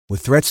With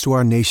threats to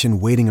our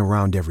nation waiting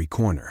around every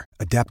corner,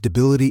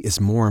 adaptability is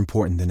more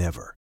important than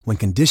ever. When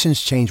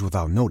conditions change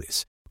without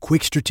notice,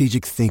 quick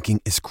strategic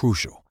thinking is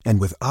crucial.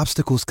 And with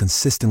obstacles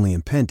consistently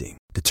impending,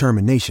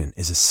 determination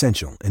is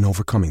essential in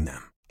overcoming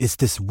them. It's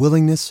this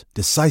willingness,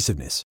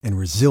 decisiveness, and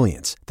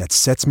resilience that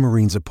sets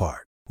Marines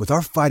apart. With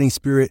our fighting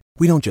spirit,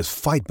 we don't just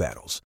fight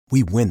battles,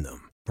 we win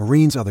them.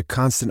 Marines are the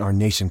constant our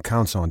nation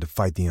counts on to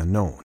fight the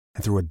unknown.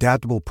 And through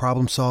adaptable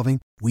problem solving,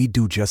 we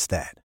do just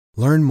that.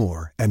 Learn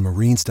more at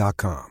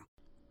marines.com.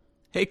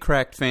 Hey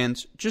Cracked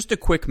fans, just a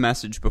quick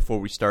message before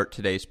we start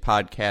today's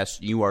podcast.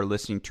 You are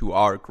listening to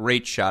our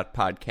Great Shot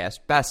podcast,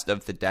 Best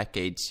of the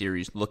Decade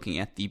series, looking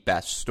at the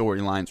best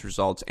storylines,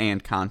 results,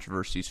 and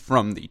controversies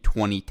from the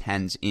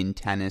 2010s in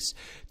tennis.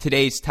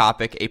 Today's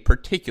topic, a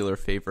particular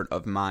favorite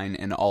of mine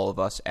and all of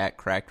us at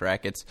Cracked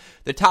Racquets,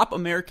 the top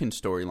American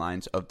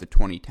storylines of the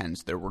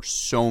 2010s. There were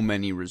so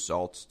many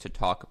results to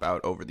talk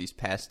about over these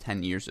past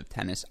 10 years of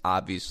tennis,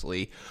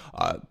 obviously,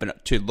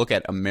 but to look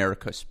at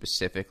America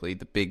specifically,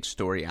 the big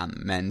story on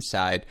the men's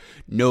side,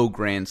 no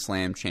Grand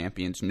Slam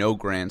champions, no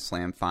Grand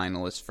Slam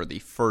finalists for the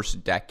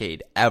first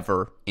decade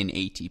ever in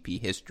ATP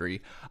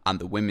history. On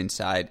the women's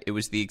side, it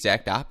was the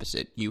exact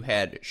opposite. You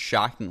had,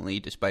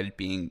 shockingly, despite it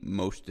being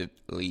mostly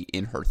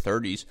in her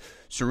 30s,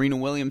 Serena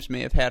Williams may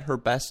have had her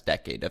best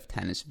decade of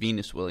tennis.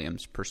 Venus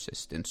Williams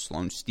persistent.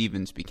 Sloane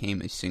Stephens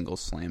became a single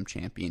slam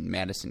champion.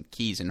 Madison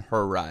Keys in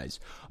her rise.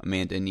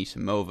 Amanda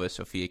Anisimova,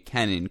 Sophia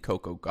Kenin,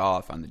 Coco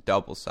Gauff on the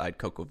doubles side.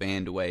 Coco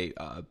Vandeweghe,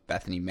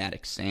 Bethany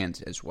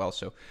Maddox-Sands as well.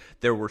 So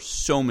there were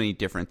so many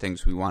different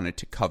things we wanted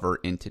to cover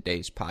in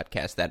today's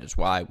podcast. That is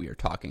why we are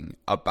talking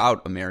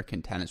about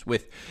American tennis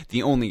with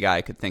the only guy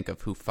I could think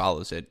of who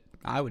follows it,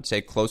 I would say,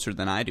 closer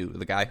than I do,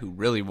 the guy who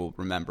really will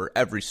remember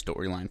every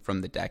storyline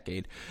from the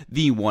decade,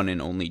 the one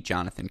and only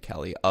Jonathan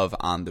Kelly of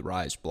On the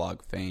Rise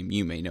blog fame.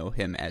 You may know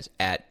him as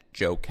at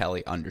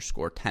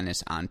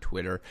 @JoeKelly_tennis on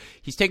Twitter.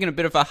 He's taken a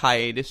bit of a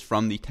hiatus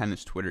from the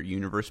tennis Twitter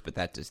universe, but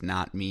that does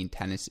not mean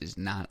tennis is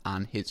not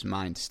on his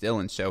mind still.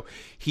 And so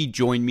he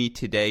joined me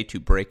today to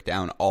break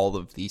down all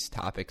of these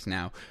topics.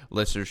 Now,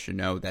 listeners should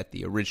know that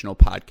the original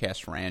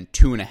podcast ran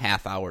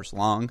 2.5 hours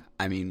long.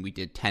 I mean, we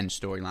did 10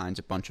 storylines,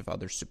 a bunch of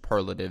other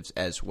superlatives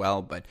as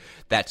well, but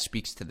that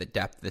speaks to the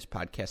depth this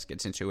podcast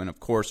gets into. And of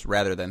course,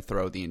 rather than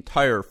throw the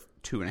entire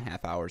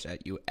 2.5 hours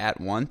at you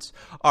at once,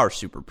 our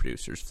super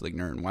producers,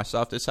 Fligner and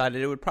Westhoff,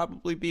 decided it would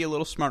probably be a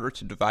little smarter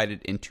to divide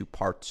it into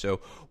parts.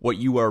 So what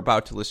you are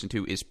about to listen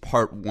to is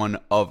part one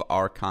of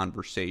our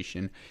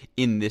conversation.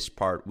 In this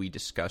part, we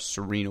discuss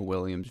Serena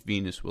Williams,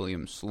 Venus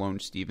Williams,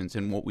 Sloane Stephens,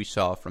 and what we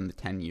saw from the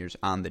 10 years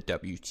on the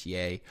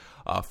WTA,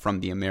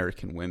 from the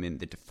American women,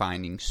 the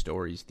defining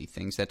stories, the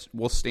things that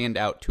will stand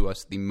out to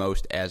us the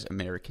most as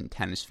American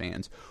tennis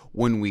fans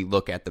when we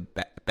look at the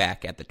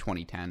back at the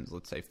 2010s,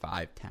 let's say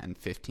 5, 10,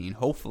 15,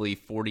 hopefully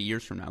 40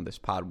 years from now, this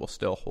pod will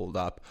still hold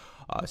up.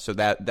 So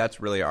that's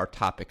really our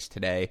topics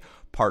today.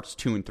 Parts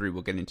 2 and 3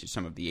 will get into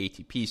some of the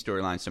ATP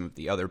storylines, some of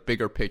the other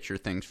bigger picture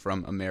things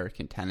from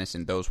American tennis,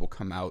 and those will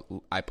come out,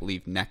 I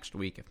believe, next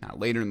week, if not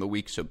later in the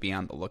week, so be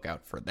on the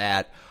lookout for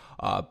that.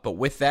 But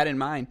with that in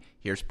mind,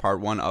 here's part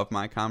 1 of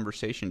my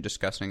conversation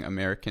discussing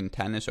American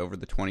tennis over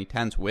the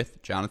 2010s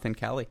with Jonathan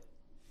Kelly.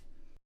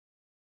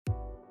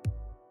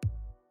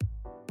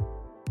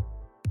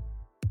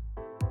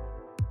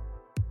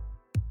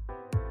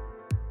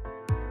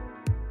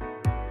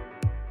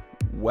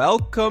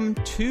 Welcome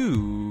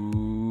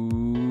to,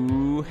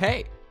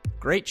 hey,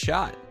 Great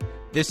Shot.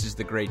 This is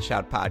the Great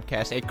Shot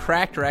Podcast, a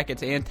Cracked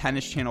Racquets and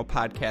Tennis Channel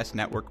Podcast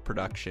Network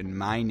production.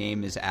 My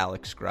name is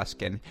Alex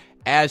Gruskin.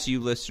 As you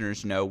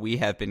listeners know, we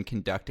have been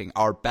conducting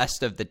our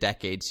Best of the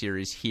Decade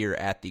series here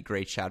at the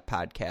Great Shot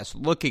Podcast,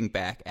 looking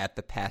back at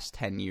the past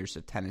 10 years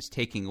of tennis,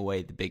 taking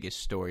away the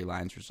biggest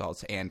storylines,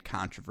 results, and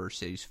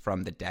controversies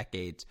from the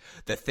decades,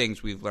 the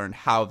things we've learned,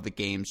 how the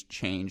game's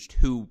changed,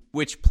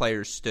 which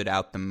players stood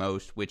out the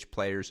most, which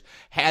players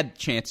had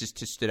chances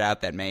to stood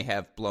out that may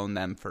have blown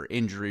them for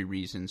injury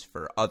reasons,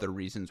 for other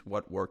reasons,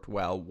 what worked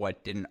well,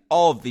 what didn't,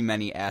 all of the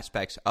many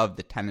aspects of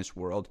the tennis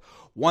world.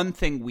 One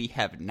thing we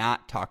have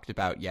not talked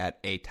about yet,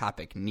 a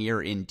topic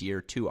near and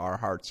dear to our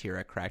hearts here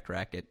at Cracked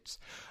Racquets,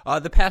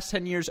 the past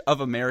 10 years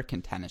of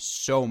American tennis.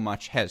 So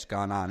much has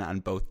gone on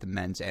both the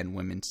men's and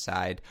women's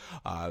side,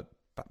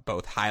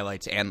 both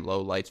highlights and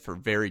lowlights for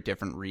very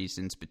different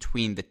reasons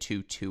between the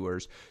two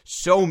tours.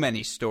 So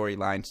many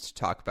storylines to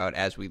talk about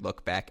as we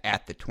look back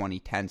at the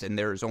 2010s, and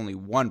there is only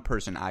one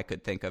person I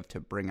could think of to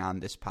bring on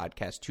this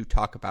podcast to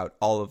talk about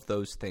all of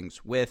those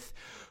things with.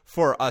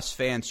 For us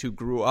fans who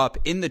grew up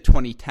in the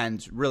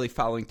 2010s, really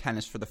following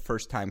tennis for the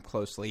first time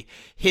closely,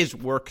 his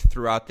work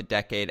throughout the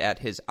decade at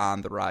his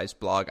On the Rise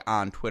blog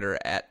on Twitter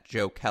at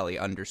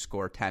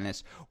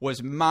JoeKelly_tennis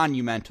was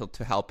monumental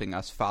to helping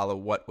us follow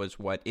what was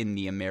what in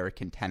the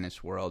American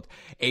tennis world.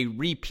 A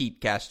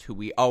repeat guest who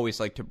we always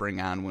like to bring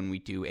on when we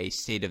do a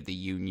State of the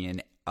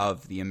Union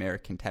of the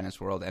American tennis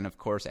world, and of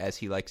course, as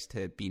he likes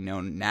to be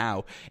known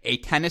now, a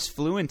tennis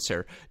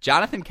fluencer,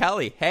 Jonathan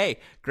Kelly. Hey,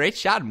 great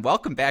shot, and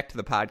welcome back to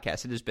the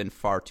podcast. It has been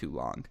far too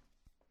long.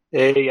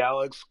 Hey,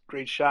 Alex.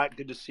 Great shot.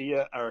 Good to see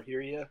you or hear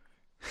you.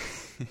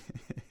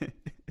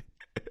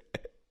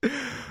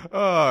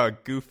 Oh,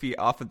 goofy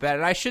off the bat.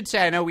 And I should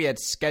say, I know we had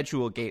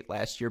schedule gate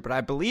last year, but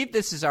I believe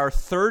this is our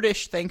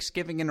third-ish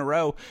Thanksgiving in a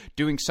row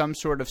doing some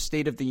sort of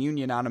State of the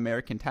Union on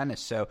American tennis.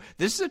 So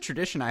this is a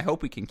tradition I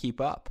hope we can keep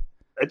up.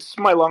 It's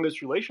my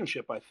longest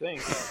relationship, I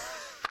think.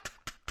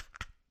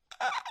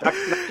 not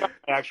my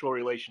actual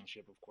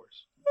relationship, of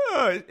course.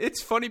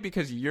 It's funny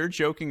because you're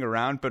joking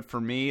around, but for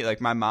me,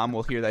 like, my mom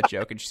will hear that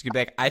joke and she's gonna be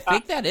like, I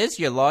think that is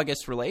your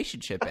longest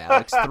relationship,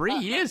 Alex. 3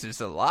 years is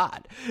a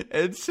lot.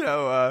 And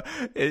so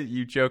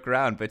you joke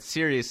around, but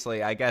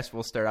seriously, I guess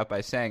we'll start out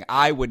by saying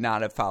I would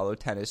not have followed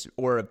tennis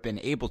or have been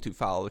able to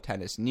follow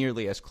tennis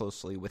nearly as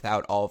closely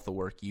without all of the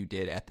work you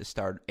did at the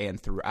start and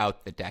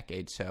throughout the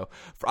decade. So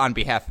on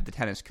behalf of the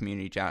tennis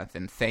community,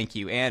 Jonathan, thank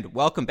you and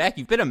welcome back.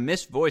 You've been a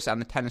missed voice on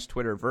the tennis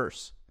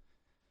Twitterverse.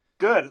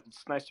 Good.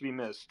 It's nice to be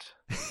missed.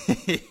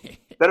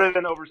 Better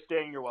than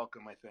overstaying your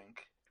welcome, I think.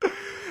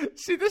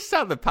 See, this is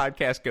how the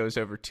podcast goes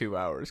over 2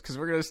 hours because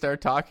we're going to start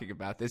talking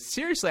about this.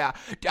 Seriously,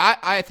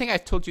 I think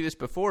I've told you this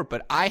before,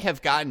 but I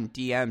have gotten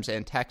DMs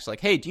and texts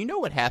like, hey, do you know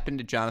what happened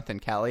to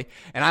Jonathan Kelly?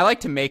 And I like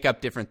to make up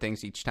different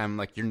things each time. I'm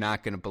like, you're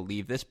not going to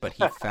believe this, but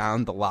he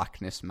found the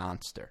Loch Ness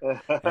Monster.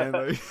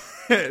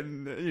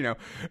 and,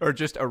 or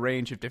just a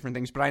range of different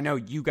things. But I know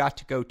you got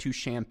to go to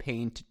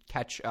Champaign to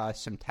catch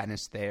some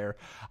tennis there.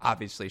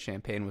 Obviously,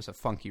 Champaign was a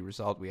funky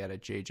result. We had a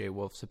J.J.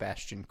 Wolf,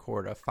 Sebastian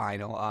Korda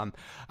final.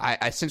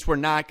 Since we're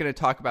not going to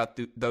talk about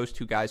those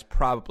two guys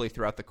probably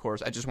throughout the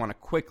course, I just want to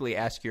quickly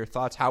ask your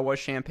thoughts. How was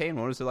Champaign?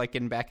 What was it like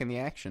getting back in the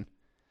action?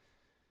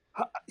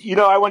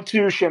 I went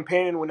to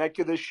Champaign and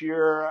Winnetka this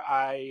year.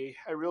 I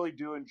really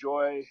do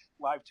enjoy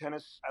live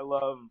tennis. I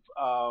love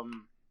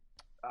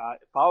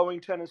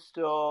following tennis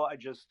still.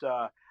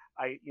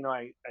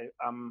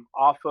 I'm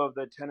off of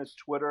the tennis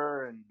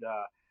Twitter and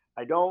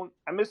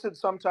I miss it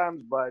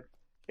sometimes, but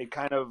it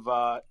kind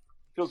of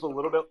feels a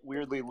little bit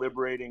weirdly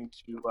liberating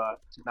to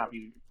not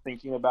be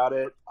thinking about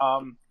it.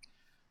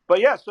 But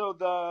yeah, so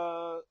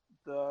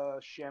the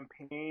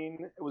Champaign,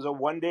 it was a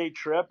one-day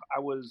trip.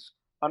 I was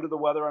under the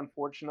weather,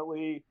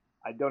 unfortunately.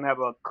 I don't have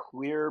a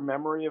clear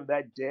memory of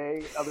that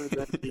day other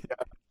than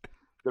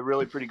the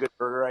really pretty good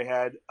burger I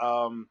had.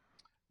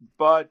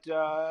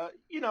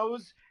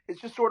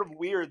 It's just sort of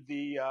weird.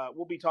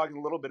 We'll be talking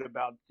a little bit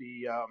about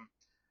the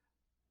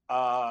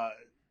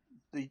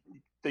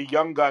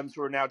young guns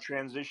who are now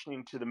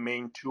transitioning to the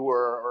main tour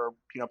or,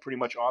 pretty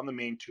much on the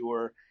main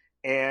tour.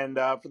 And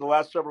for the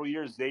last several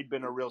years, they'd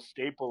been a real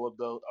staple of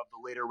the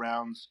later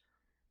rounds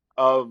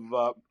of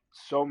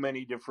so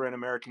many different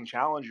American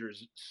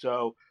challengers.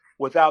 So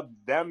without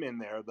them in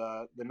there,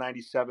 the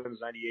 97s,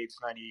 98s,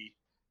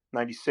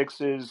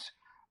 96s,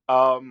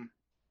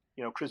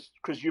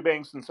 Chris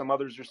Eubanks and some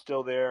others are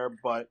still there,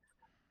 but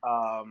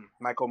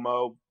Michael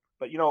Moe.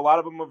 But, a lot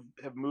of them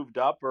have moved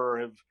up or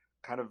have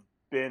kind of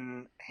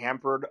been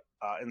hampered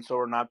and so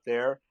are not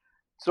there.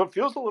 So it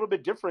feels a little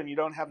bit different. You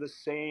don't have the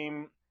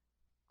same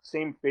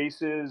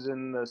faces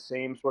and the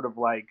same sort of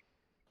like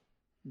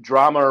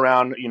drama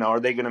around, are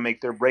they going to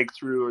make their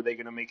breakthrough? Are they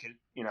going to make it,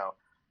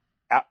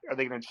 are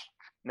they going to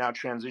now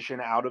transition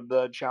out of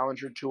the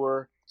Challenger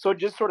Tour? So it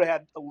just sort of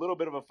had a little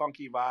bit of a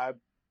funky vibe.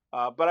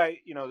 But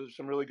there's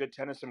some really good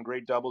tennis, some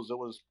great doubles that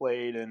was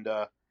played. And,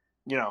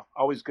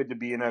 always good to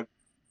be in a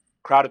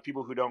crowd of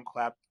people who don't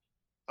clap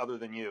other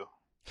than you.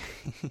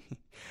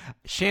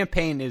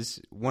 Champaign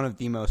is one of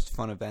the most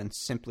fun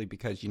events simply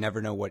because you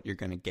never know what you're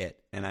going to get.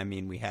 And I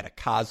mean, we had a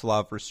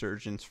Kozlov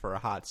resurgence for a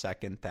hot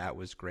second. That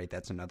was great.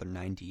 That's another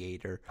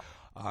 98er.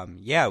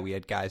 We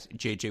had guys,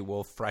 J.J.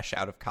 Wolf, fresh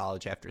out of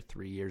college after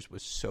 3 years,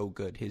 was so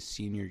good his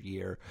senior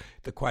year.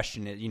 The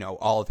question is,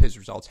 all of his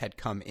results had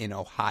come in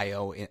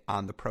Ohio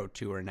on the Pro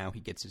Tour, and now he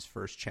gets his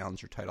first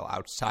Challenger title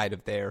outside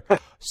of there.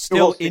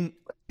 Still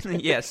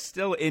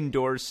still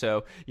indoors,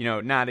 so,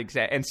 not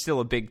exact, and still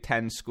a Big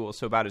Ten school,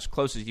 so about as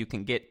close as you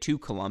can get to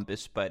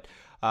Columbus, but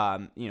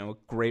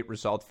great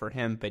result for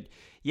him. But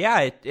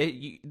yeah,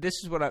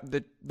 this is what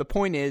the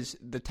point is.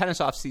 The tennis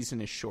off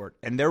season is short,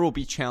 and there will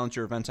be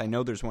Challenger events. I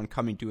know there's one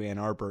coming to Ann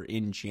Arbor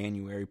in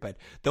January, but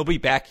they'll be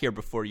back here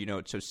before you know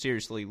it. So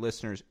seriously,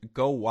 listeners,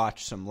 go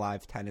watch some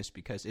live tennis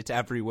because it's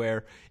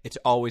everywhere. It's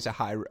always a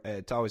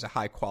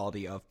high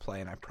quality of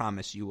play, and I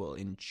promise you will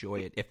enjoy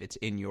it if it's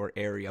in your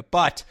area.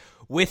 But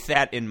with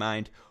that in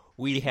mind,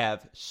 we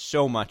have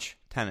so much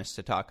tennis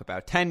to talk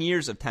about. 10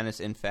 years of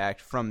tennis, in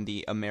fact, from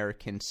the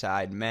American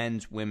side,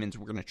 men's, women's.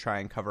 We're going to try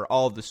and cover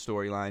all of the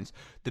storylines,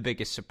 the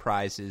biggest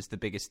surprises, the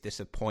biggest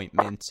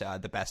disappointments,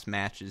 the best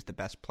matches, the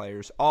best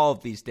players, all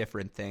of these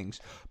different things.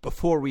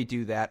 Before we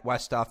do that,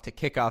 Westoff, to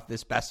kick off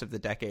this Best of the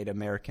Decade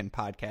American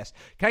podcast,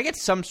 can I get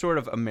some sort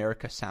of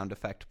America sound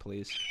effect,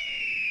 please?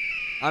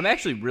 I'm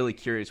actually really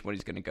curious what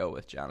he's going to go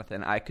with,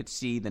 Jonathan. I could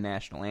see the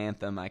national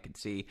anthem. I could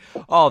see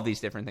all of these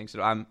different things.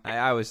 So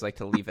I always like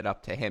to leave it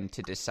up to him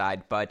to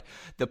decide. But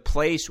the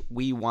place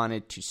we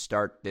wanted to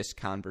start this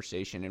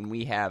conversation, and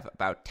we have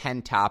about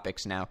 10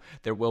 topics now.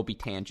 There will be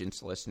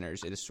tangents,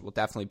 listeners. This will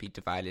definitely be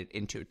divided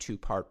into a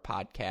 2-part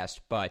podcast.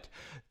 But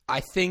I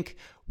think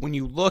when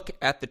you look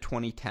at the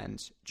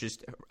 2010s,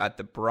 just at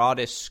the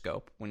broadest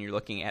scope, when you're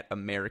looking at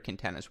American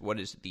tennis, what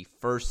is the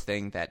first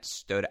thing that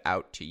stood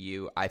out to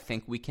you? I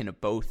think we can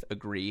both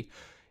agree.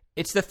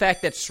 It's the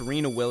fact that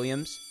Serena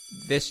Williams,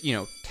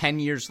 10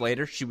 years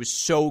later, she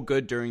was so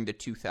good during the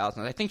 2000s.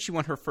 I think she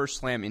won her first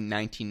slam in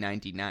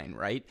 1999,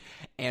 right?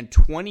 And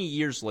 20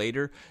 years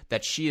later,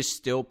 that she is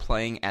still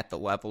playing at the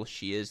level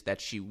she is,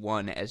 that she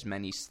won as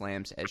many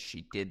slams as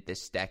she did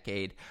this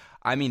decade.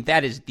 I mean,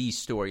 that is the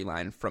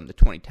storyline from the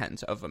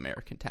 2010s of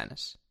American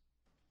tennis.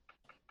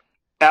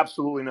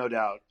 Absolutely, no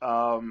doubt.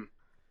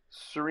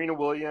 Serena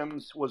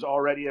Williams was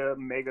already a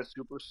mega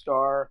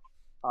superstar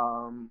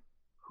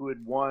who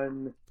had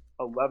won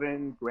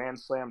 11 Grand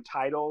Slam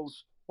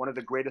titles, one of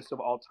the greatest of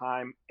all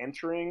time,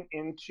 entering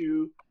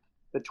into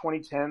the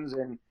 2010s.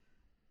 And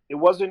it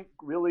wasn't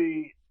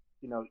really,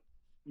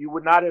 you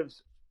would not have,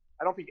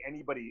 I don't think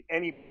anybody,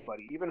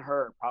 even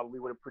her,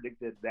 probably would have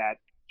predicted that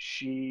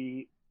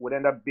she would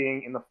end up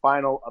being in the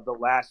final of the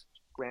last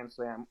Grand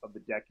Slam of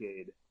the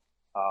decade.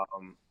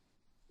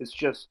 It's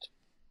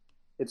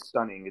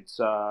stunning. It's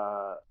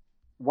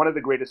one of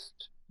the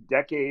greatest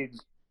decades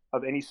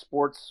of any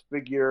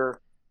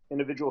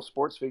individual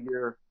sports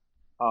figure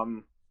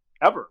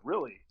ever,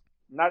 really.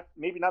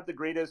 Maybe not the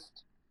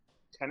greatest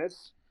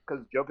tennis,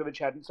 because Djokovic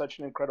had such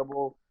an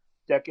incredible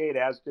decade,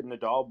 as did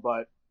Nadal,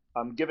 but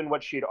given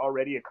what she had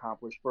already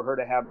accomplished, for her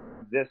to have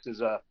this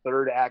as a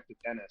third act of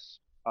tennis.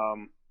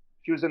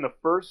 She was in the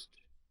first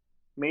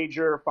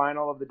major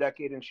final of the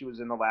decade, and she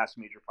was in the last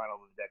major final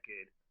of the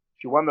decade.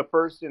 She won the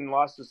first and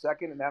lost the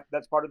second, and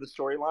that's part of the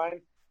storyline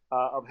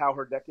of how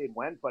her decade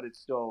went, but it's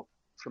still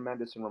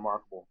tremendous and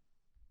remarkable.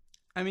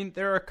 I mean,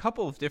 there are a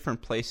couple of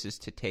different places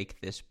to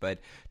take this, but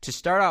to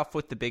start off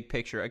with the big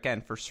picture, again,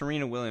 for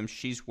Serena Williams,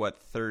 she's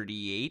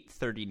 38,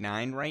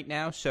 39 right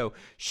now, so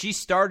she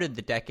started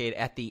the decade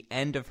at the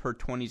end of her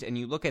 20s, and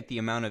you look at the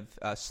amount of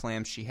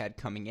slams she had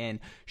coming in.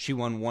 She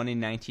won one in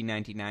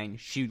 1999.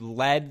 She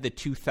led the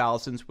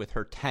 2000s with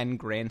her 10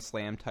 Grand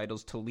Slam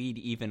titles. To lead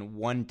even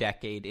one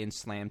decade in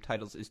slam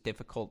titles is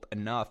difficult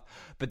enough,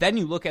 but then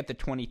you look at the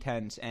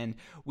 2010s, and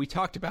we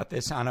talked about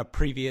this on a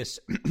previous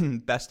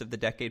Best of the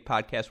Decade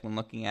podcast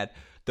when looking at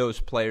those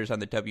players on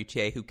the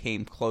WTA who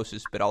came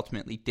closest but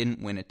ultimately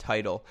didn't win a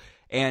title.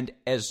 And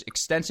as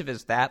extensive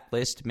as that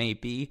list may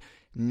be,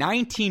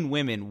 19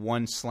 women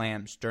won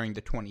slams during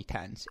the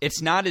 2010s.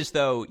 It's not as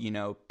though,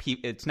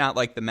 it's not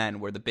like the men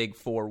where the big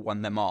four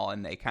won them all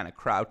and they kind of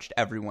crouched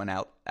everyone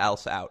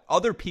else out.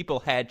 Other people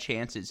had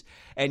chances,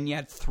 and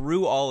yet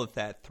through all of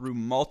that, through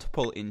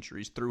multiple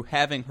injuries, through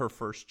having her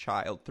first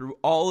child, through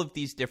all of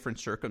these different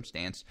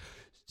circumstances,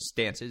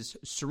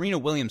 Serena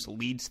Williams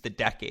leads the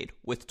decade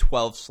with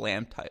 12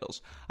 slam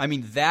titles. I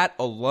mean, that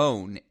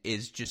alone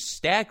is just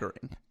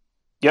staggering.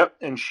 Yep,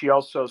 and she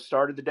also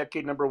started the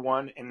decade number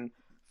one and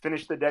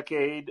finished the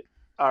decade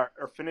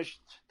or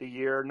finished the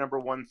year number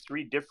one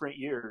 3 different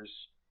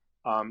years,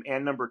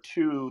 and number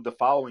 2 the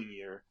following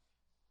year,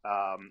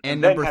 and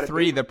number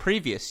 3 the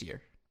previous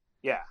year.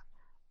 Yeah,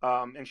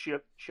 and she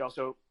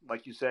also,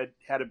 like you said,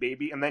 had a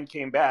baby and then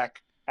came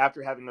back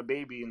after having a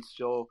baby and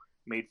still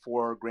made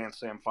 4 Grand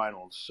Slam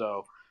finals.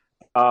 So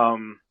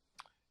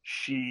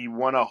she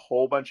won a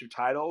whole bunch of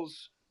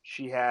titles.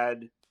 She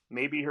had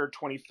maybe her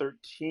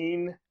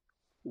 2013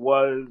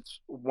 was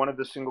one of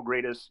the single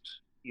greatest,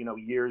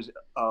 years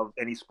of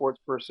any sports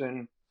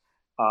person.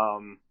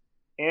 And,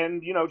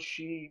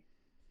 she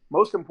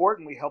most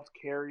importantly helped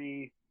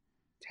carry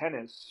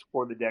tennis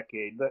for the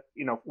decade,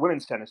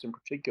 women's tennis in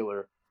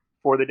particular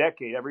for the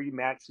decade. Every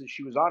match that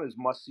she was on is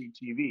must-see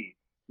TV.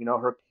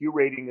 Her Q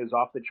rating is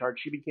off the chart.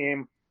 She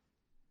became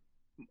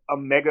a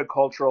mega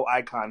cultural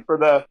icon for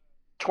the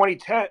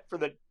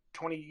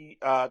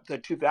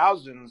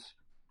 2000s.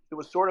 It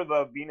was sort of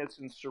a Venus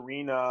and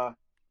Serena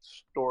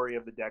story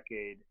of the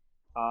decade.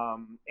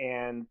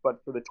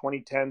 But for the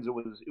 2010s,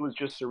 it was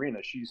just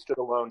Serena. She stood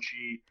alone.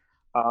 She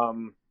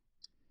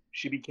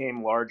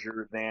became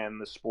larger than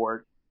the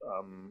sport.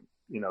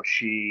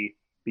 She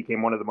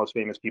became one of the most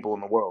famous people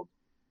in the world.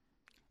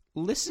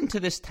 Listen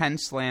to this 10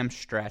 slam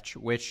stretch,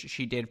 which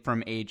she did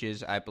from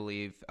ages, I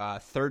believe,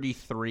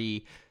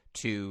 33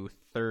 to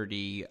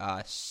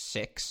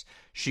 36.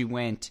 She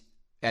went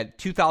at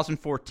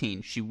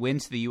 2014. She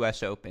wins the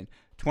U.S. Open.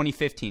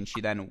 2015,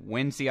 she then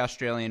wins the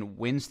Australian,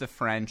 wins the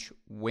French,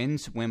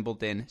 wins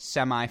Wimbledon,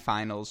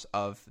 semifinals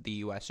of the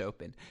U.S.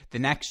 Open. The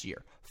next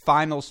year,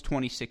 finals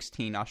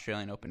 2016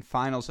 Australian Open,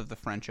 finals of the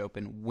French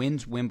Open,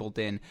 wins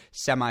Wimbledon,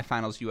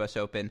 semifinals U.S.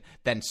 Open,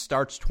 then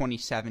starts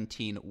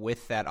 2017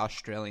 with that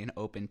Australian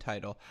Open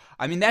title.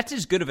 I mean, that's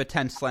as good of a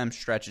 10 slam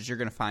stretch as you're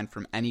going to find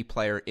from any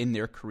player in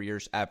their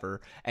careers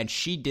ever, and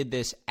she did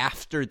this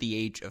after the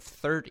age of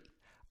 30.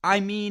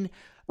 I mean,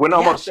 when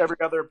almost every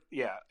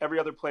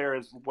other player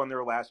has won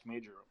their last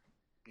major,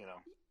 you know.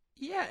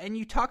 Yeah, and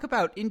you talk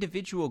about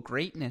individual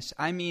greatness.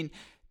 I mean,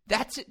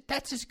 that's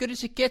as good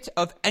as it gets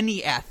of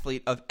any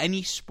athlete, of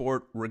any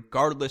sport,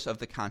 regardless of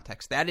the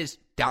context. That is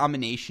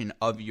domination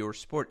of your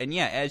sport. And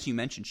yeah, as you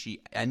mentioned,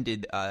 she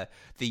ended the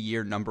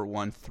year number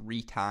 1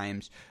 3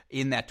 times.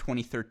 In that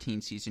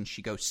 2013 season,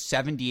 she goes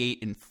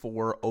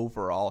 78-4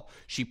 overall.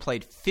 She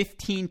played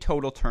 15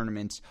 total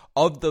tournaments.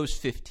 Of those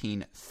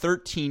 15,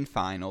 13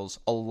 finals,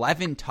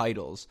 11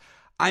 titles.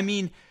 I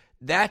mean,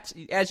 that's,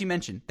 as you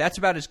mentioned, that's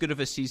about as good of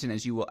a season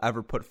as you will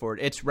ever put forward.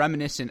 It's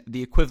reminiscent.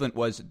 The equivalent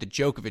was the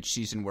Djokovic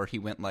season where he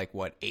went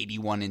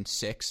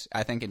 81-6,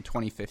 I think, in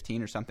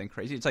 2015 or something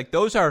crazy. It's like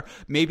those are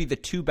maybe the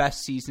 2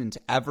 best seasons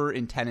ever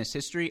in tennis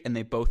history, and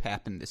they both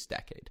happened this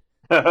decade.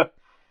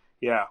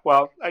 Yeah,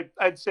 well,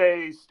 I'd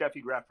say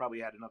Steffi Graf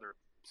probably had another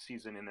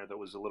season in there that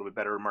was a little bit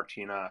better,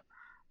 Martina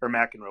or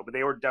McEnroe, but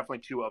they were definitely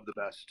 2 of the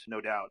best, no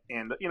doubt.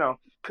 And, you know,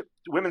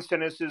 women's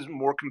tennis is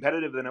more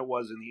competitive than it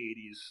was in the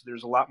 80s.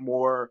 There's a lot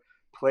more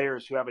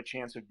players who have a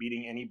chance of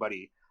beating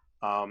anybody.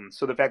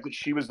 So the fact that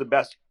she was the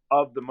best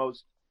of the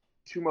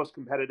 2 most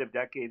competitive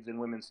decades in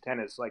women's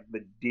tennis, like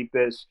the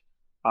deepest,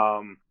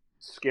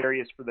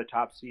 scariest for the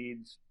top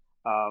seeds,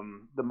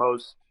 the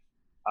most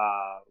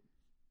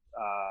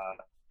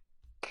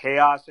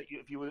chaos,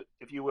 if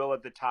you will,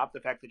 at the top.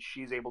 The fact that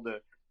she's able to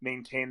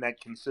maintain that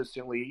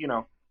consistently, you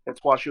know, that's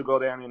why she'll go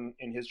down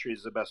in history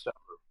as the best ever.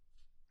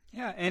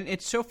 Yeah, and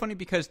it's so funny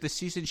because the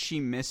season she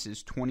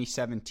misses,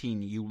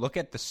 2017, you look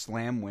at the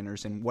Slam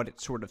winners and what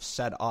it sort of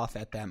set off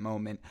at that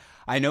moment.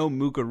 I know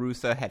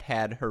Muguruza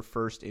had her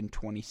first in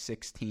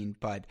 2016,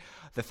 but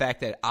the fact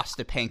that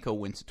Ostapenko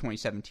wins the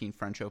 2017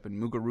 French Open,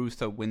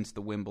 Muguruza wins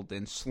the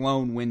Wimbledon,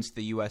 Sloane wins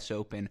the U.S.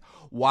 Open,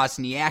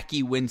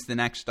 Wozniacki wins the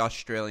next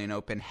Australian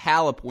Open,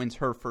 Halep wins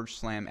her first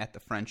Slam at the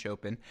French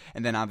Open,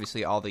 and then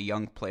obviously all the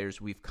young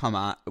players we've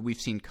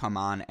seen come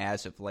on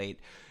as of late.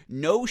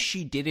 No,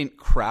 she didn't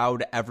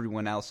crowd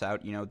everyone else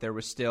out. You know, there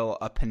was still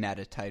a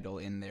Panetta title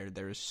in there.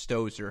 There's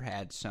Stosur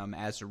had some,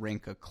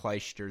 Azarenka,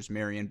 Clijsters,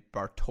 Marion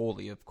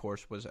Bartoli, of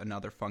course, was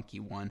another funky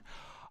one.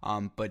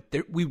 But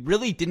we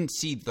really didn't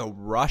see the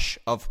rush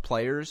of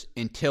players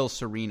until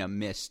Serena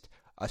missed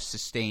a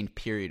sustained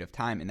period of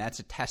time, and that's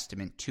a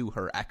testament to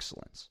her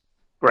excellence.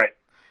 Right.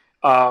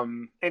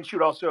 And she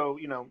would also,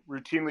 you know,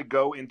 routinely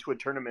go into a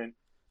tournament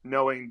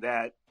knowing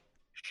that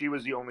she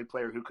was the only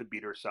player who could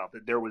beat herself,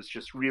 that there was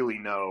just really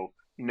no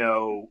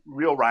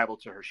real rival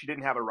to her. She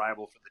didn't have a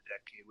rival for the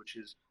decade, which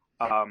is,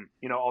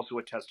 you know, also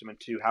a testament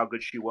to how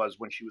good she was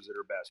when she was at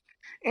her best.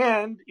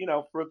 And, you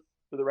know, for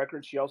the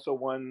record, she also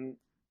won,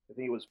 I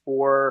think it was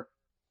 4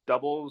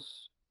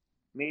 doubles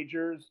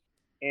majors,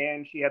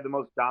 and she had the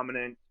most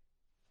dominant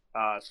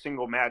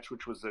single match,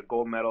 which was a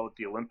gold medal at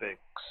the Olympics,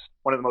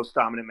 one of the most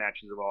dominant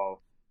matches of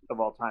all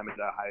time at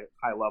a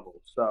high level.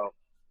 So,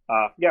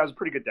 yeah, it was a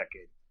pretty good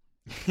decade.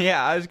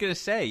 Yeah, I was going to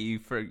say, you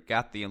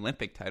forgot the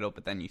Olympic title,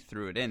 but then you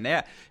threw it in.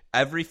 Yeah,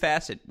 every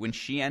facet. When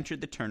she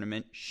entered the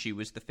tournament, she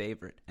was the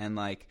favorite. And,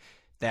 like,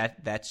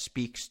 that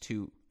speaks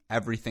to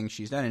everything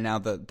she's done. And now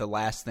the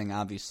last thing,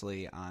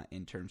 obviously,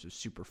 in terms of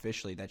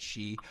superficially, that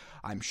she,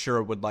 I'm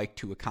sure, would like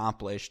to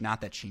accomplish,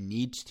 not that she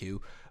needs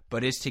to,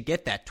 but is to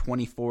get that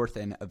 24th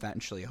and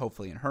eventually,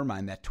 hopefully in her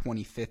mind, that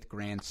 25th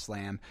Grand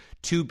Slam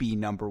to be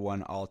number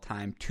 1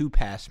 all-time, to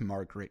pass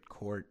Margaret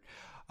Court.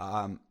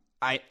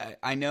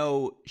 I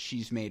know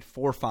she's made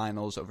 4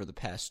 finals over the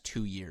past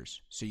 2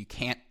 years, so you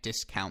can't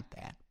discount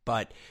that.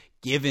 But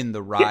given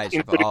the rise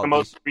of all the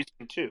most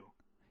recent 2.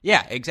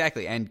 Yeah,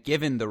 exactly. And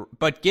given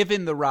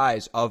the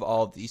rise of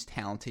all of these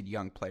talented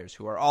young players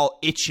who are all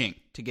itching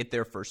to get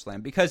their first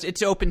slam, because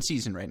it's open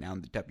season right now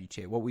in the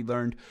WTA. What we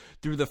learned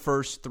through the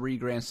first 3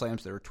 Grand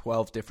Slams, there were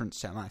 12 different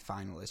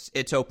semifinalists.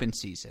 It's open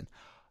season.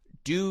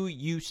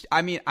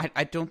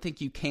 I don't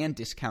think you can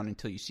discount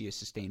until you see a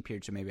sustained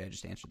period, so maybe I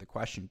just answered the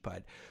question,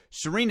 but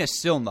Serena's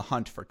still in the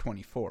hunt for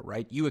 24,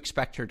 right? You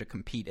expect her to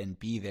compete and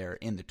be there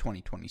in the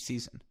 2020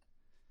 season.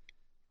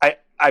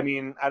 I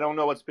mean, I don't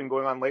know what's been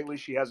going on lately.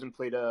 She hasn't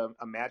played a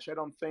match, I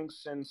don't think,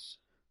 since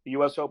the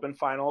U.S. Open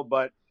final,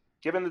 but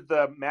given that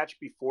the match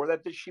before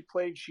that she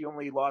played, she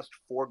only lost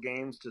 4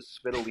 games to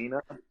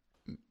Svitolina.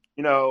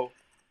 You know,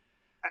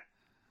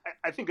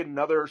 I think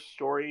another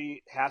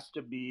story has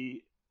to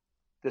be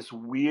this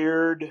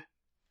weird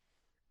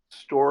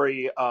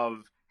story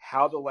of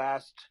how the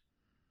last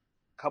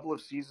couple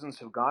of seasons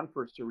have gone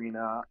for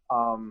Serena,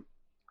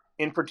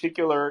 in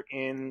particular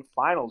in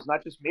finals,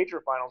 not just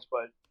major finals,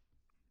 but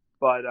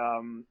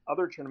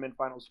other tournament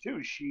finals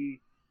too. She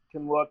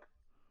can look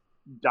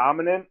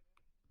dominant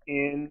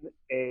in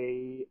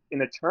a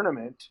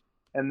tournament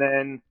and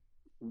then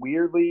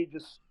weirdly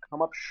just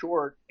come up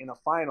short in a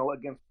final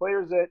against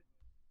players that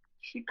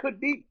she could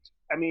beat.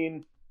 I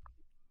mean,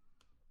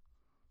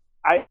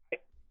 I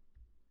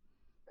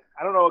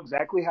don't know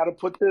exactly how to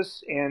put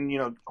this, and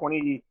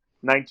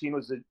 2019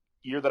 was the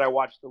year that I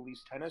watched the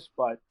least tennis,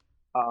 but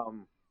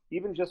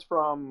even just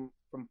from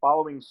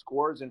following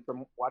scores and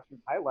from watching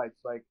highlights,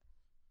 like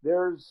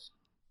there's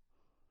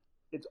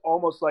it's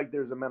almost like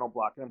there's a mental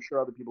block, and I'm sure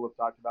other people have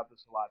talked about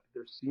this a lot.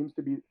 There seems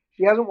to be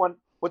she hasn't won.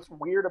 What's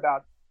weird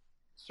about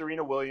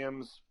Serena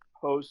Williams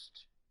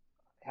post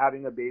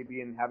having a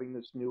baby and having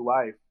this new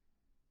life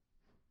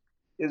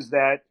is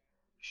that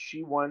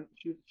she's won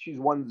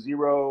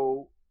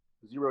zero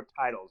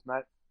titles,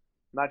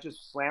 not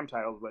just slam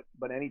titles,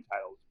 but any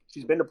titles.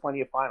 She's been to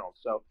plenty of finals,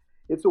 so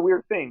it's a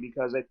weird thing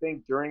because I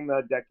think during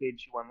the decade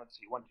she won, let's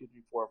see, 1, 2,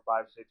 3, 4,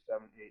 5, 6,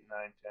 7, 8,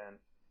 9, 10,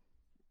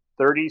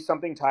 30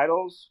 something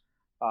titles,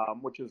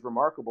 which is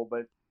remarkable,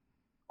 but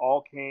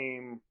all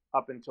came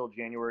up until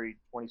January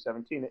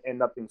 2017 and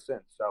nothing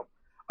since. So,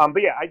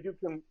 but yeah, I do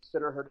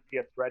consider her to be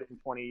a threat in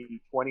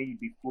 2020. It'd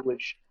be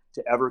foolish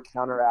to ever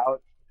counter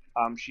out.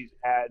 She's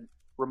had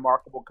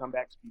remarkable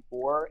comebacks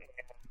before,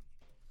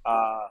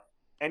 and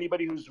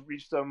anybody who's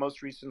reached the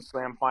most recent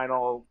Slam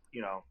final,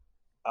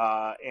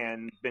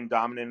 and been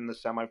dominant in the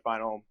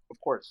semifinal,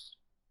 of course,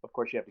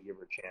 you have to give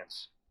her a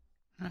chance.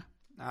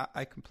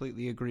 I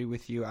completely agree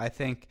with you. I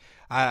think,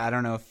 I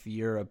don't know if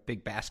you're a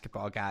big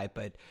basketball guy,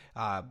 but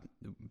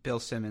Bill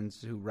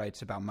Simmons, who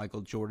writes about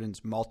Michael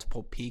Jordan's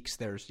multiple peaks,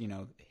 there's,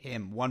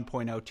 him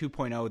 1.0,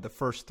 2.0, the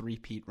first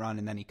three-peat run,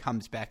 and then he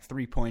comes back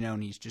 3.0,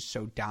 and he's just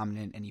so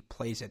dominant, and he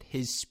plays at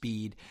his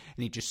speed,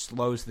 and he just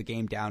slows the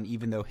game down,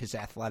 even though his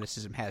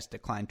athleticism has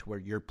declined to where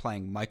you're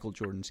playing Michael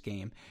Jordan's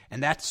game.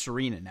 And that's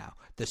Serena now.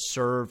 The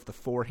serve, the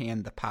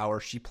forehand, the power,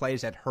 she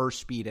plays at her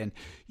speed, and,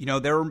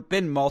 there have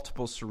been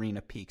multiple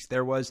Serena peaks.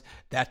 There was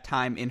that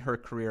time in her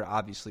career,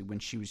 obviously, when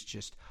she was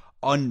just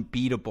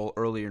unbeatable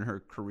earlier in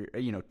her career,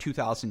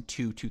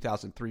 2002,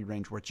 2003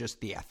 range, where just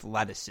the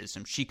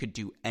athleticism, she could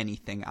do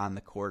anything on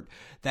the court.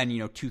 Then,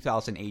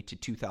 2008 to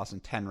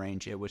 2010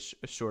 range, it was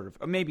sort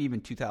of, maybe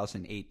even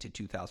 2008 to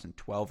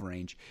 2012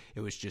 range,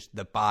 it was just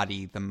the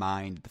body, the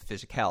mind, the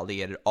physicality,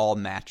 it had all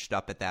matched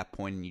up at that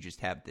point, and you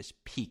just have this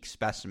peak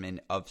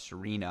specimen of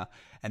Serena.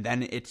 And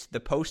then it's the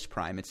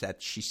post-prime. It's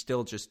that she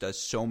still just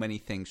does so many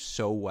things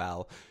so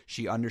well.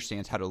 She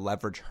understands how to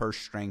leverage her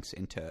strengths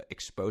into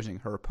exposing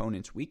her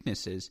opponent's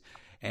weaknesses.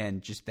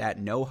 And just that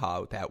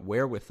know-how, that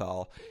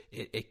wherewithal,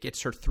 it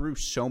gets her through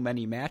so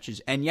many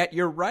matches. And yet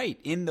you're right.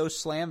 In those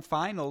Slam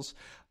finals,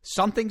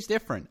 something's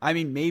different. I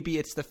mean, maybe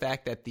it's the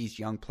fact that these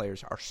young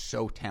players are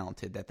so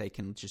talented that they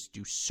can just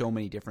do so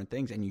many different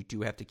things. And you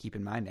do have to keep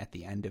in mind at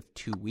the end of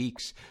 2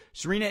 weeks,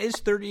 Serena is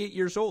 38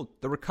 years old.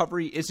 The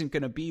recovery isn't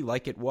going to be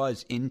like it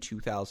was in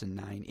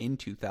 2009, in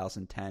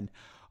 2010.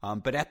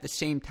 But at the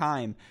same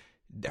time,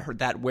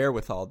 that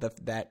wherewithal, the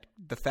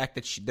fact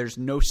that there's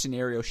no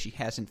scenario she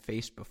hasn't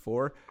faced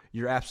before,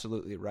 you're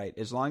absolutely right.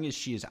 As long as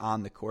she is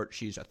on the court,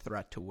 she's a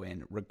threat to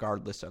win,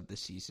 regardless of the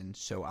season.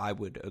 So I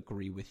would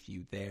agree with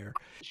you there.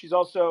 She's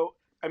also,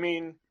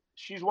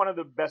 she's one of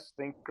the best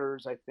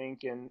thinkers, I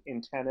think, in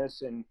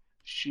tennis, and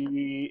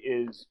she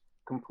is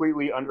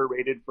completely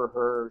underrated for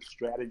her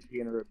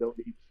strategy and her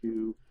ability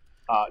to,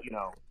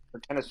 her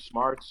tennis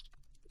smarts.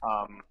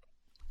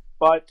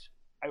 But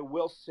I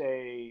will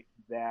say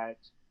that,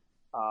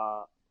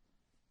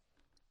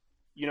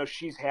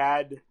 she's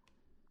had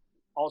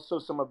also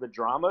some of the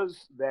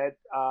dramas that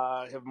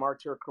have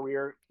marked her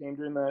career came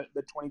during the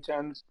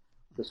 2010s.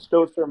 The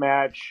Stosur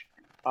match,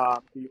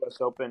 the U.S.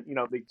 Open,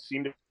 they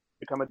seem to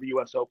come at the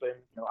U.S. Open.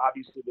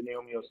 Obviously the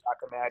Naomi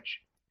Osaka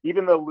match,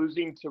 even the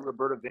losing to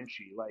Roberta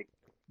Vinci. Like,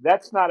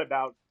 that's not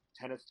about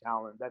tennis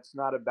talent. That's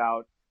not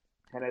about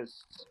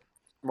tennis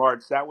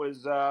smarts. That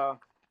was a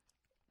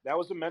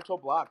mental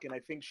block, and I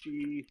think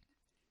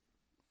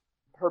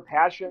her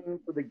passion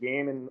for the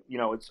game, and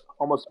it's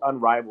almost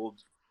unrivaled.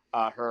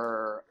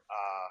 Her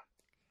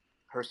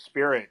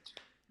spirit,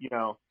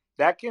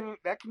 that can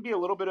be a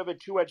little bit of a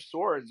two-edged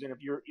sword. And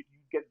if you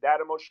get that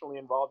emotionally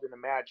involved in a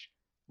match,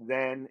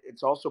 then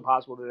it's also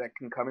possible that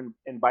can come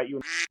and bite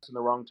you in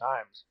the wrong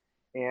times.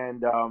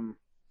 And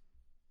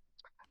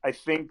I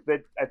think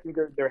there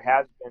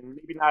has been,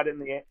 maybe not in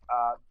the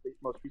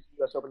most recent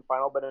U.S. Open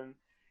final, but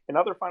in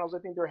other finals, I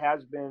think there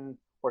has been,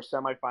 or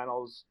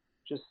semifinals,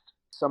 just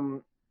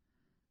some.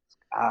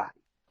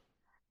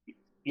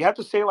 You have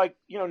to say,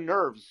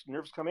 nerves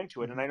come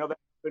into it. And I know that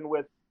happened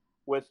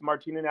with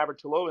Martina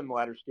Navratilova in the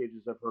latter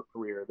stages of her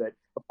career, that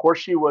of course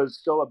she was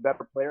still a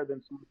better player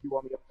than some of the people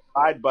on the other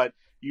side, but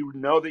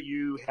that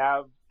you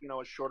have,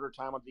 a shorter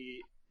time at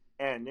the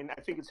end. And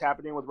I think it's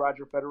happening with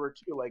Roger Federer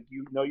too. Like,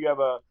 you have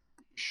a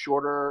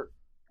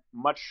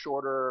much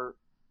shorter,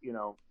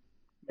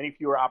 many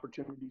fewer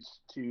opportunities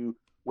to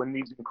win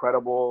these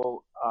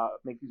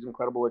make these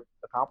incredible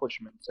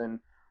accomplishments. And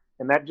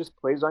that just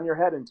plays on your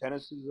head. And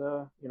tennis is,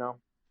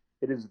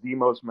 it is the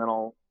most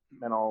mental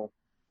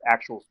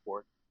actual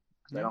sport.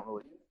 Yeah. I don't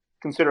really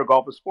consider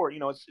golf a sport.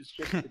 It's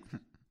just,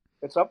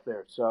 it's up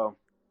there. So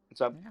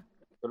it's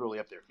literally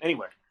up there.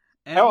 Anyway,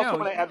 I also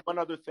want to add one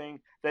other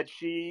thing, that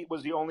she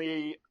was the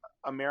only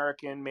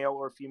American, male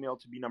or female,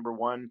 to be number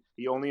one,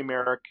 the only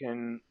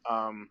American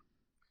other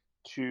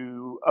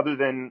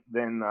than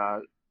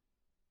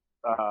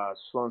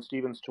Sloane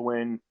Stephens to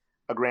win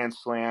a Grand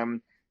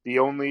Slam, the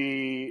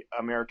only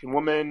American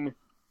woman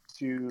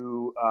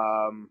to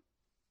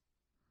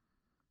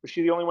Was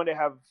she the only one to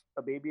have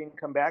a baby and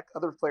come back?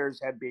 Other players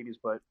had babies,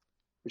 but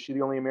was she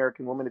the only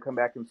American woman to come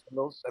back in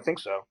singles? I think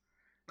so.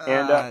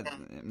 And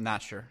I'm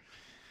not sure.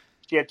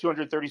 She had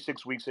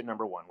 236 weeks at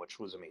number one, which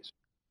was amazing.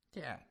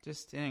 Yeah,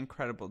 just an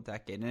incredible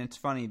decade. And it's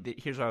funny,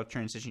 here's our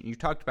transition. You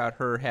talked about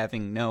her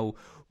having no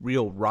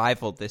real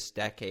rival this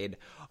decade.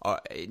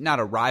 Not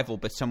a rival,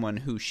 but someone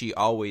who she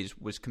always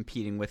was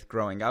competing with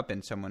growing up,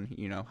 and someone,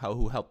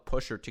 who helped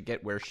push her to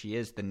get where she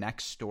is. The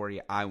next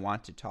story I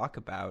want to talk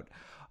about,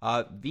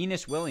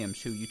 Venus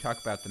Williams, who you talk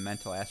about the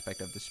mental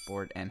aspect of the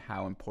sport and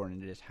how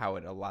important it is, how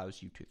it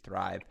allows you to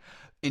thrive.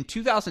 In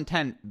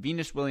 2010,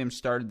 Venus Williams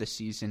started the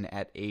season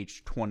at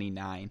age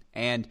 29.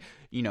 And,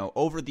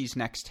 over these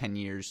next 10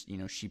 years,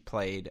 she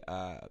played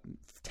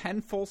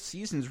 10 full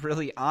seasons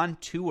really on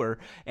tour.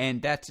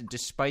 And that's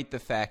despite the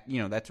fact,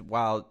 that's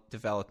while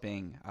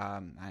developing,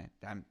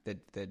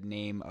 the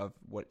name of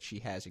what she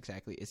has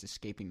exactly is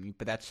escaping me.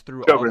 But that's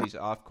through all these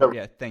off-court.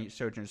 Yeah, thank you,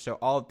 Sojourner. So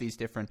all of these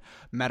different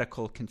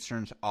medical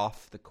concerns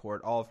off the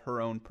court, all of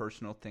her own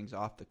personal things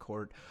off the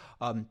court.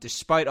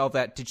 Despite all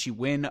that, did she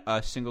win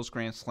a singles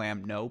Grand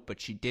Slam? No,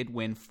 but she did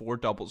win 4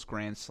 doubles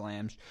Grand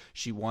Slams.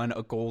 She won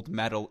a gold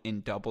medal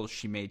in doubles.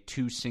 She made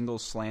 2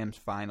 singles slams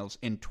finals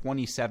in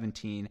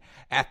 2017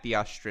 at the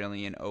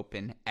Australian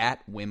Open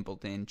at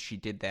Wimbledon. She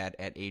did that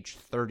at age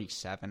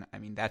 37. I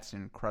mean, that's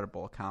an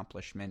incredible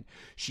accomplishment.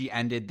 She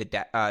ended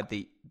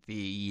the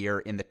year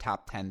in the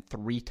top 10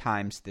 3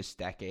 times this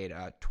decade,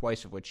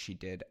 twice of which she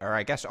did, or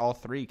I guess all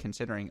 3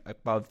 considering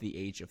above the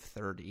age of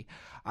 30.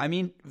 I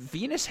mean,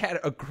 Venus had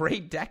a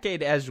great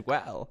decade as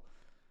well.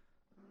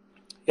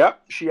 Yeah,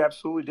 she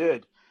absolutely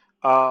did.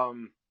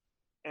 And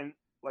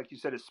like you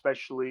said,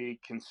 especially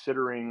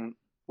considering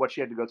what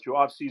she had to go through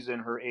off season,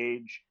 her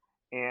age,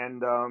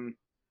 and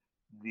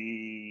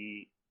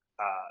the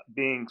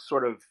being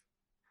sort of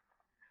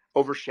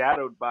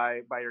overshadowed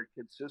by her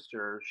kid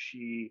sister.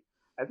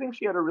 I think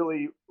she had a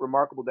really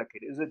remarkable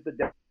decade. Is it the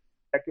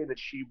decade that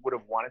she would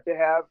have wanted to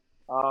have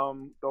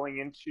going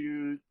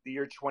into the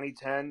year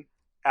 2010?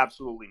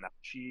 Absolutely not.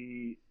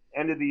 She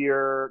ended the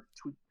year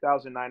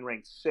 2009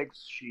 ranked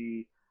 6th.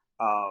 She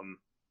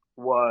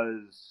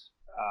was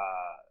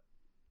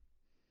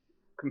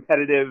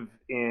competitive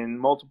in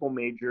multiple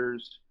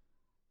majors,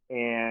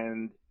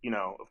 and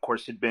of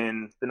course, had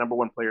been the number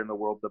 1 player in the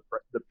world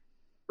the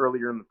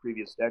earlier in the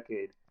previous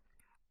decade.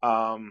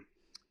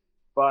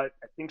 But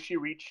I think she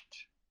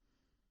reached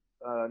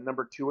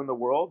number 2 in the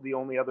world, the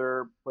only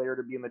other player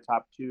to be in the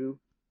top 2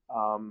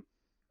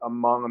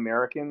 among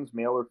Americans,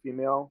 male or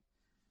female.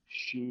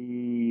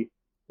 She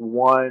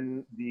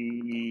won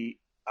the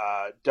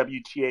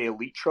WTA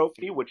Elite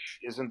Trophy, which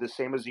isn't the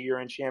same as a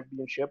year-end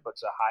championship, but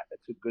it's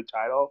a good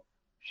title.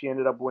 She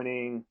ended up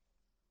winning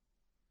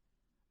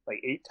like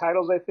 8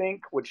 titles, I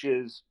think, which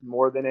is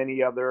more than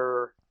any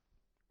other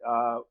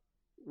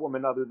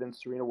woman other than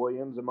Serena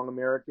Williams among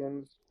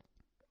Americans.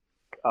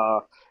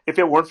 If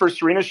it weren't for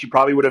Serena, she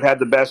probably would have had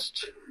the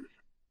best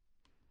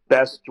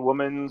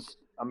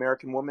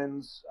American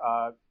women's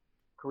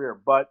career.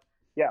 But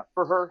yeah,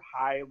 for her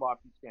high,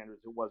 lofty standards,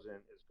 it wasn't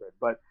as good.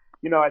 But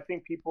I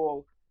think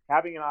people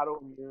having an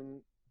autoimmune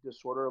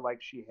disorder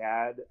like she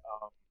had,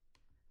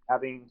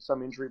 having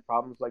some injury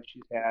problems like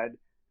she's had,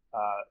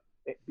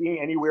 being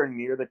anywhere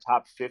near the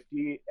top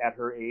 50 at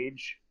her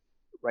age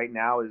right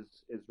now is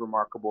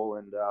remarkable.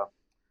 And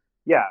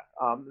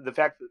the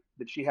fact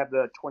that she had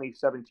the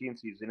 2017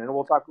 season, and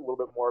we'll talk a little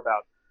bit more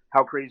about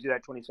how crazy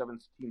that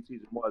 2017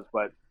 season was,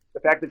 but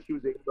the fact that she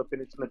was able to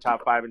finish in the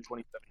top 5 in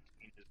 2017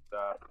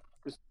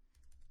 is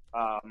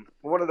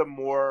one of the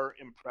more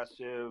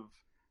impressive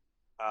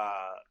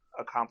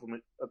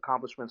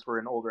accomplishments for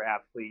an older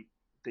athlete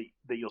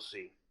that you'll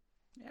see.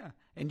 Yeah,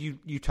 and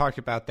you talked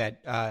about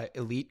that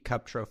Elite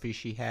Cup trophy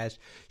she has.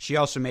 She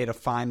also made a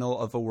final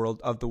of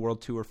the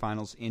World Tour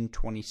Finals in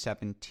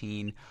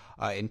 2017.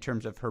 In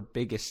terms of her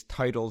biggest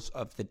titles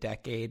of the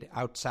decade,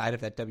 outside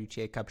of that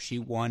WTA Cup, she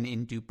won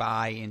in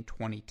Dubai in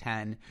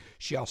 2010.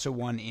 She also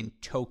won in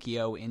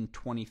Tokyo in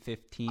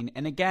 2015.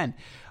 And again,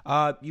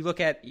 you look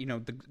at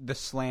the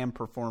Slam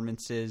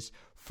performances.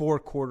 4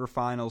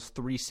 quarterfinals,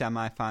 3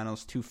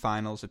 semifinals, 2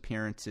 finals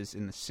appearances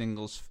in the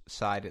singles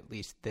side, at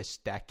least this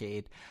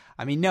decade.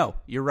 I mean, no,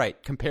 you're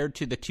right. Compared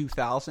to the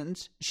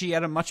 2000s, she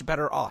had a much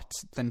better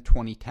odds than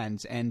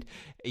 2010s. And,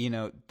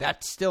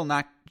 that's still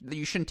not –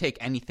 you shouldn't take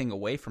anything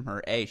away from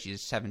her.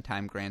 She's a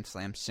 7-time Grand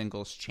Slam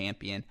singles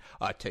champion.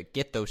 To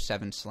get those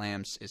 7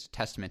 slams is a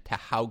testament to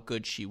how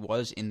good she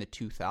was in the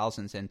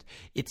 2000s. And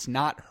it's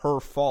not her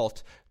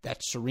fault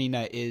that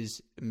Serena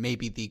is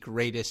maybe the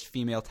greatest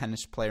female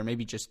tennis player,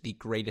 maybe just the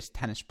greatest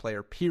tennis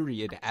player,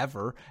 period,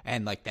 ever,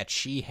 and like that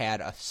she had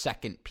a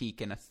 2nd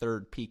peak and a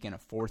 3rd peak and a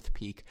 4th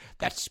peak.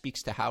 That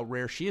speaks to how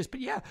rare she is. But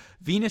yeah,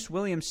 Venus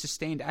Williams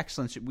sustained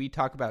excellence. We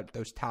talk about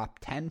those top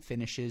 10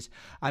 finishes.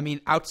 I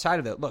mean, outside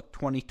of it, look,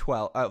 20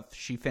 2012,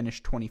 she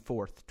finished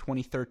 24th.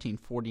 2013,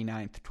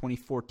 49th.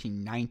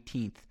 2014,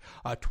 19th.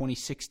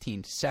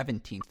 2016,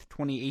 17th.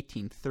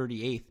 2018,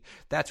 38th.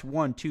 That's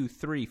 1, 2,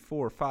 3,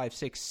 4, 5,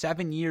 6,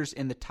 7 years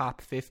in the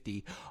top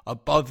 50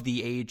 above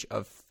the age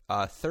of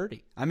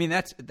 30. I mean,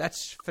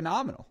 that's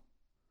phenomenal.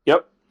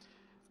 Yep.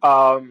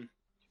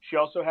 She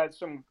also had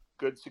some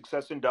good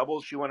success in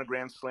doubles. She won a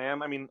Grand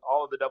Slam. I mean,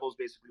 all of the doubles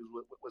basically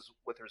was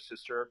with her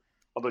sister,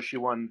 although she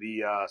won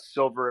the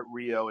silver at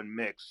Rio and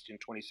mixed in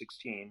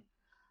 2016.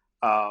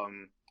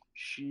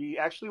 She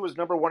actually was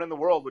number one in the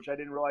world, which I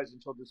didn't realize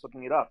until just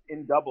looking it up,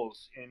 in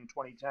doubles in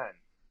 2010.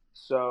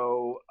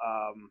 So,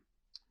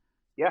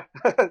 yeah,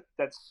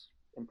 that's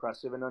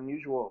impressive and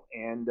unusual.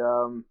 And,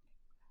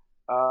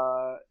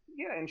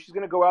 yeah, and she's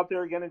going to go out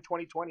there again in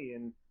 2020.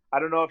 And I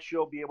don't know if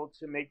she'll be able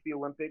to make the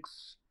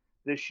Olympics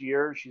this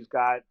year. She's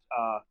got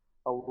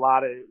a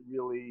lot of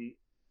really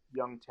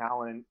young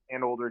talent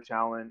and older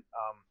talent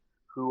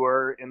who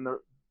are in the,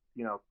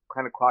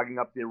 kind of clogging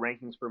up the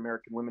rankings for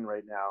American women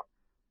right now.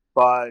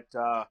 But,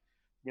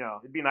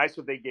 it'd be nice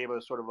if they gave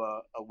a sort of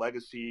a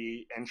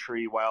legacy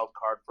entry wild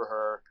card for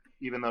her,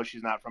 even though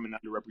she's not from an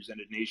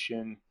underrepresented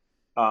nation,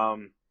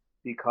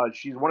 because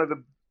she's one of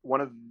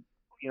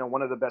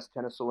the best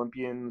tennis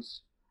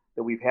Olympians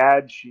that we've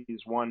had.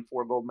 She's won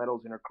 4 gold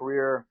medals in her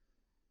career.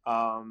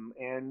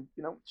 And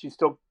she's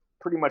still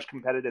pretty much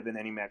competitive in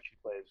any match she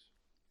plays.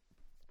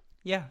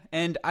 Yeah,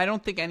 and I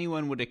don't think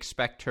anyone would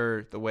expect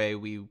her the way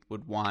we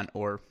would want,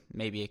 or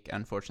maybe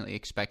unfortunately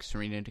expect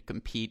Serena to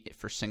compete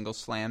for single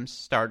slams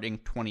starting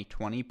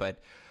 2020.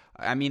 But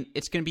I mean,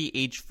 it's going to be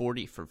age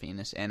 40 for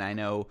Venus, and I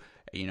know,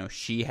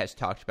 she has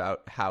talked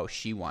about how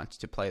she wants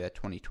to play the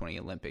 2020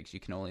 Olympics.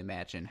 You can only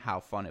imagine how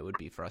fun it would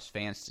be for us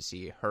fans to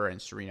see her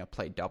and Serena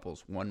play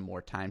doubles one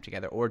more time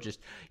together. Or just,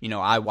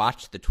 I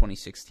watched the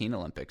 2016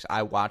 Olympics.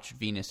 I watched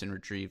Venus and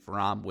Rajiv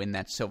Ram win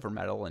that silver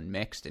medal in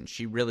mixed, and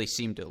she really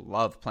seemed to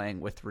love playing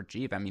with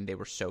Rajiv. I mean, they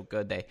were so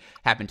good. They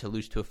happened to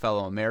lose to a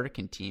fellow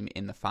American team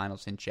in the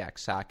finals in Jack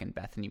Sock and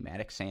Bethany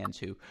Mattek-Sands,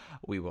 who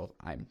we will,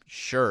 I'm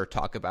sure,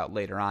 talk about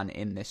later on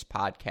in this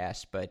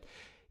podcast. But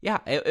yeah,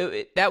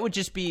 that would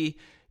just be,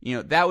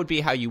 that would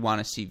be how you want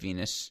to see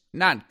Venus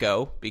not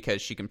go,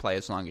 because she can play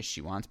as long as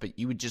she wants, but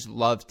you would just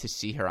love to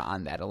see her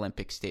on that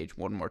Olympic stage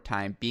one more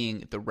time,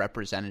 being the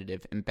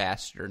representative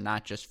ambassador,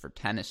 not just for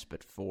tennis,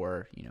 but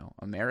for,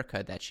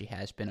 America that she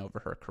has been over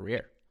her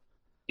career.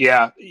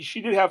 Yeah, she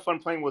did have fun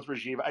playing with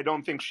Rajiv. I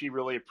don't think she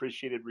really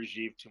appreciated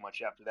Rajiv too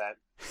much after that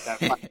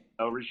fight.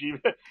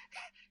 Rajiv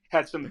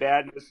had some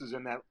bad misses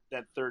in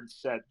that third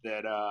set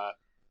that I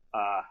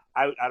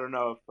don't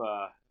know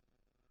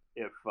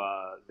if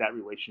that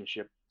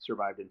relationship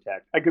survived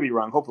intact. I could be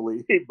wrong,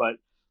 hopefully, but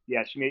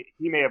yeah,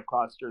 he may have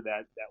cost her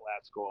that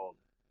last gold.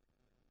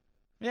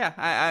 Yeah,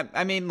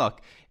 I mean,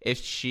 look, if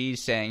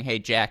she's saying, "Hey,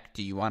 Jack,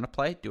 do you want to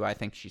play?" Do I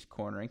think she's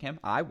cornering him?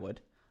 I would.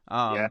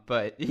 Yeah.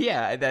 But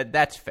yeah,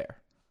 that's fair.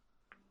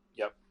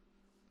 Yep.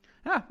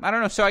 I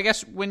don't know. So I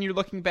guess when you're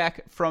looking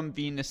back from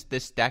Venus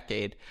this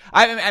decade,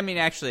 I mean,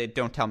 actually,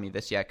 don't tell me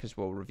this yet, because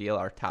we'll reveal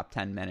our top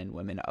 10 men and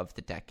women of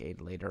the decade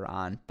later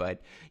on.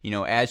 But,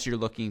 as you're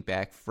looking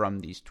back from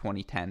these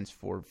 2010s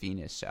for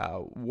Venus,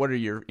 what are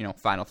your,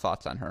 final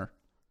thoughts on her?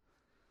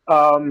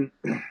 I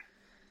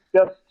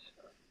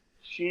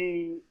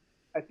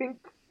think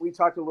we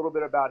talked a little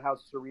bit about how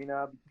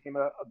Serena became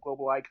a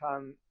global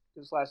icon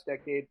this last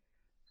decade.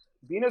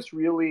 Venus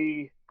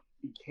really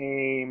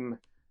became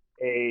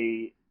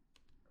a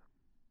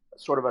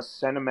sort of a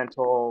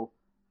sentimental,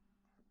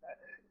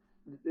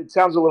 it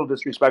sounds a little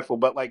disrespectful,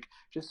 but like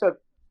just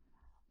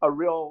a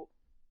real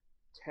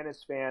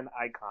tennis fan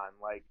icon,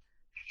 like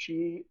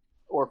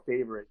or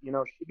favorite.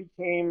 She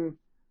became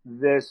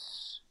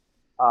this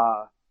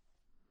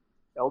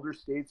elder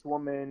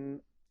stateswoman,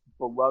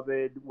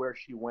 beloved where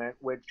she went,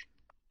 which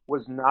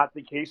was not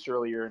the case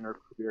earlier in her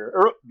career.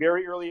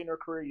 Very early in her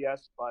career,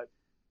 yes, but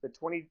the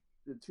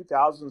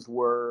 2000s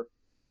were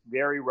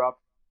very rough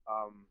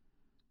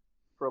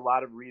for a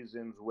lot of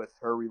reasons with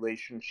her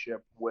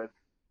relationship with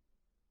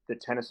the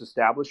tennis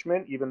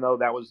establishment, even though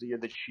that was the year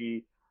that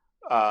she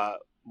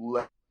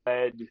led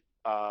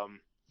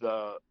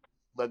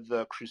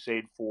the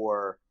crusade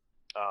for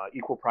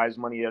equal prize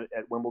money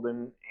at Wimbledon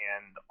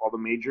and all the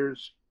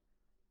majors,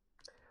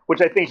 which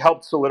I think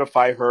helped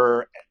solidify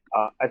her.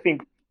 I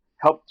think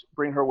helped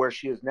bring her where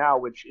she is now,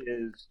 which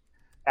is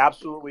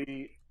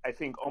absolutely, I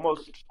think,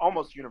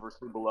 almost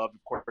universally beloved.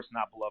 Of course,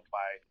 not beloved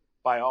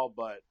by all,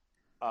 but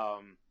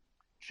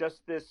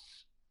just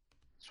this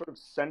sort of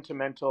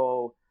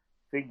sentimental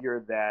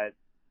figure that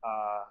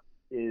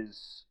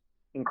is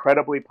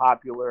incredibly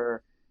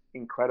popular,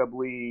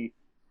 incredibly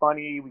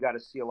funny. We got to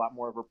see a lot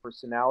more of her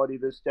personality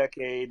this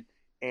decade.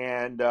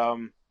 And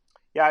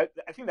yeah,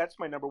 I think that's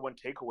my number one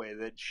takeaway,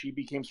 that she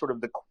became sort of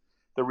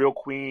the real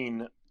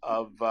queen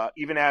of,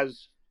 even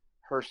as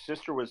her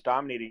sister was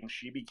dominating,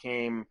 she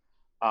became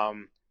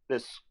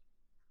this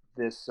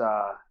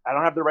I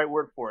don't have the right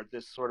word for it,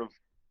 this sort of,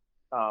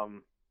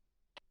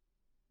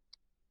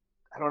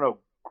 I don't know,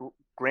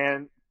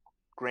 grand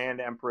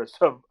empress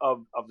of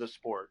the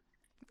sport.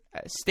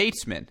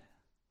 statesman.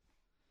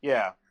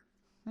 Yeah.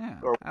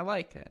 Yeah, I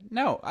like it.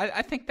 No,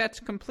 I think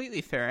that's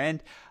completely fair.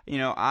 And,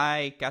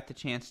 I got the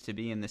chance to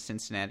be in the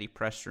Cincinnati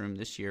press room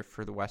this year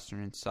for the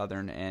Western and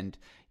Southern. And,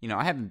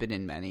 I haven't been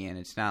in many, and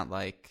it's not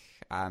like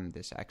I'm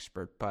this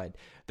expert. But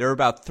there were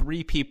about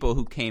 3 people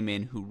who came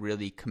in who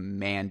really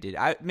commanded,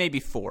 maybe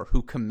 4,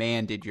 who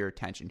commanded your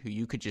attention, who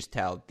you could just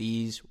tell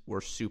these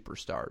were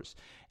superstars.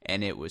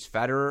 And it was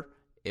Federer,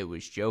 it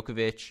was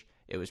Djokovic,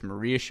 it was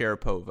Maria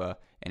Sharapova,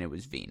 and it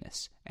was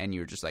Venus. And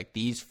you're just like,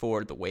 these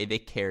 4, the way they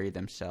carry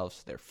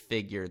themselves, their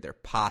figure, their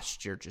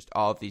posture, just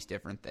all of these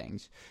different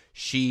things.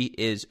 She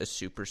is a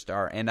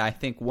superstar. And I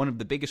think one of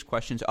the biggest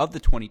questions of the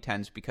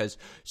 2010s, because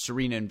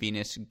Serena and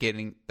Venus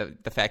getting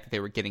the fact that they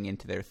were getting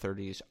into their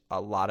 30s,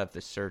 a lot of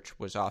the search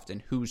was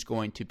often who's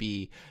going to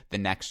be the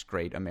next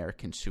great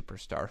American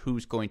superstar,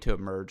 who's going to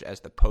emerge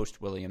as the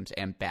post-Williams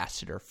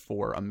ambassador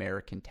for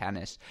American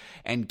tennis.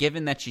 And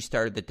given that she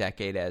started the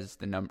decade as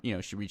the number,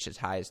 she reached as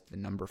high as the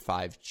number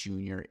 5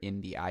 junior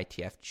in the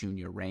ITF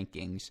junior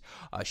rankings.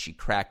 She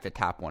cracked the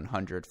top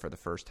 100 for the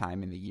first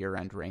time in the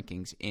year-end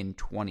rankings in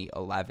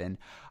 2011.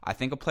 I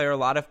think a player a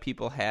lot of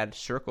people had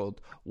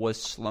circled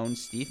was Sloane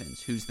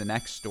Stephens, who's the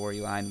next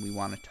storyline we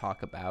want to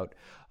talk about,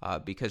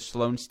 because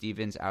Sloane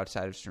Stephens,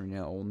 outside of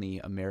Serena, only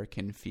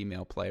American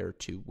female player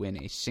to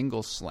win a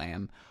single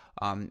slam.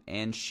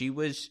 And she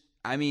was,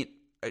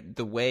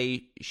 the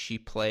way she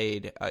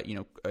played,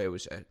 it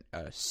was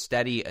a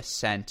steady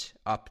ascent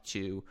up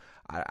to,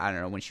 I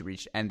don't know, when she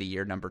reached end of the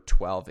year number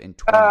 12 in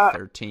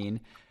 2013.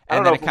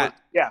 And then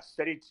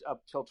steady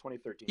up till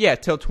 2013. Yeah,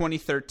 till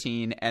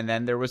 2013, and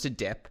then there was a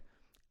dip.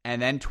 And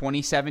then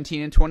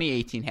 2017 and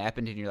 2018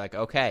 happened, and you're like,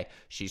 okay,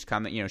 she's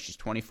coming, she's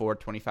 24,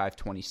 25,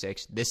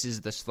 26. This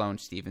is the Sloane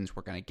Stephens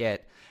we're going to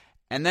get.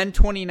 And then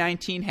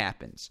 2019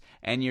 happens,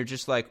 and you're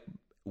just like,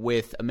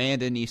 with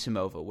Amanda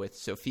Anisimova, with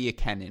Sophia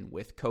Kenin,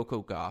 with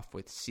Coco Gauff,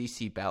 with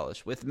Cece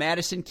Bellis, with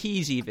Madison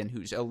Keys even,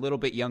 who's a little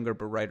bit younger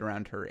but right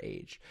around her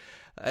age.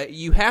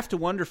 You have to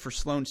wonder for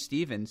Sloane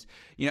Stephens.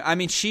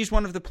 She's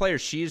one of the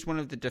players. She is one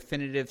of the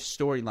definitive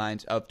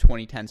storylines of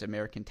 2010's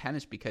American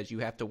tennis, because you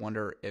have to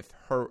wonder if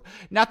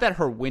not that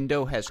her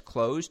window has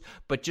closed,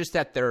 but just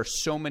that there are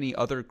so many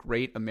other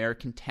great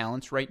American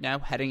talents right now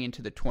heading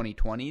into the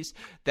 2020s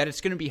that it's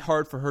going to be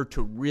hard for her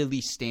to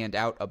really stand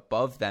out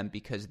above them,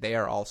 because they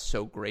are all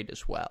so great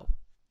as well.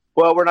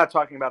 Well, we're not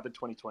talking about the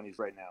 2020s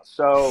right now.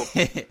 So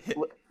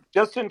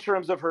just in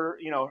terms of her,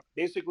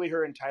 basically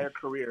her entire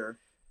career,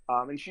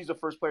 and she's the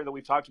first player that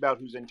we've talked about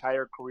whose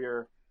entire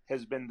career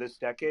has been this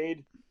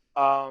decade.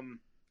 And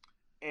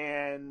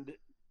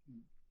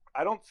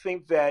I don't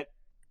think that,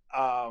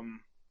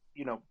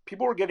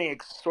 people were getting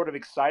sort of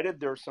excited.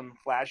 There were some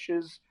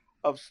flashes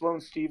of Sloane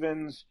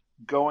Stephens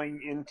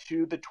going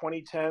into the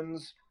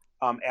 2010s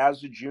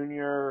as a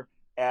junior,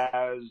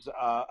 as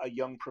a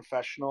young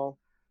professional.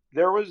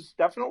 There was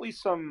definitely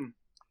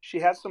she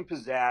had some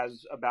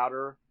pizzazz about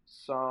her,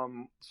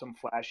 some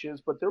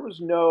flashes, but there was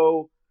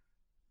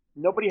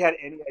nobody had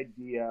any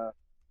idea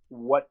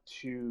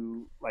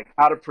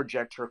how to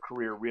project her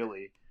career,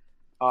 really.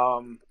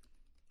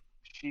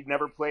 She'd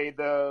never played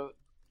the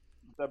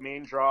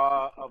main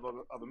draw of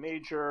a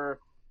major.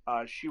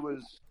 She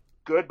was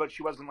good, but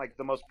she wasn't like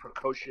the most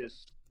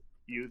precocious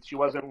youth. She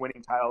wasn't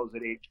winning titles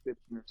at age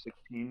 15 or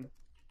 16.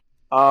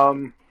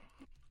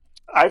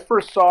 I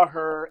first saw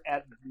her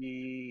at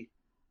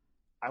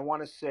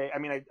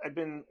I've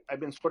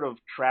been sort of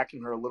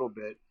tracking her a little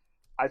bit.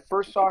 I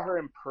first saw her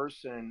in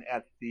person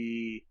at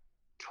the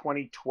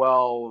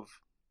 2012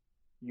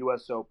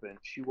 U.S. Open.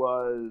 She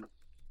was,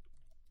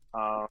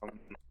 was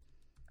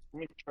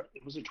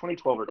it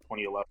 2012 or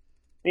 2011?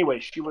 Anyway,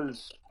 she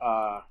was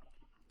a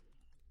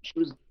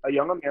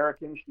young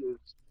American. She was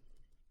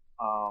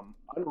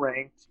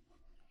unranked.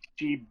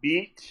 She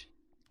beat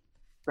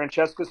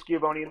Francesca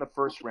Schiavone in the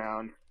first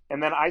round,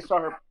 and then I saw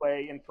her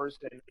play in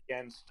person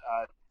against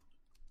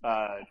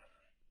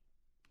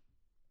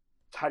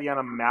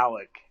Tatiana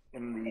Malik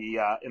in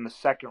the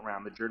second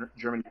round, the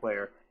German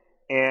player,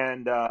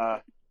 and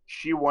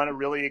she won a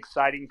really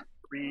exciting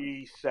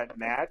 3-set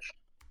match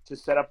to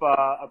set up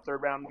a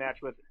third round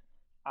match with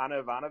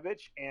Ana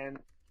Ivanovic, and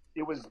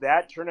it was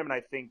that tournament,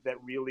 I think, that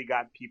really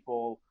got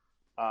people,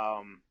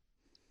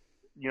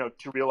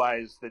 to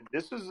realize that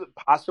this is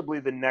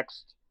possibly the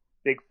next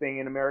big thing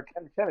in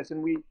American tennis.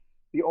 And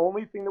the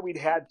only thing that we'd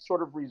had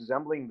sort of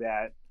resembling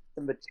that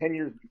in the 10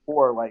 years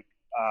before, like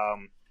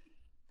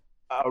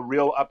a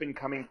real up and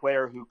coming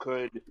player who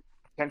could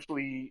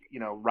potentially,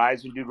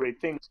 rise and do great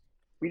things.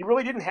 We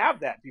really didn't have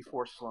that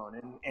before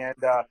Sloane, and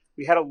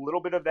we had a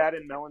little bit of that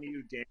in Melanie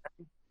Oudin,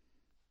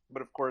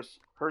 but of course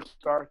her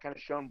star kind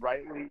of shone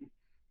brightly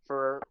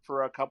for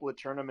a couple of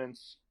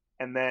tournaments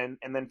and then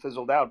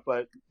fizzled out.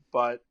 But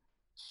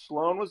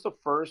Sloane was the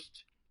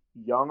first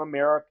young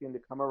American to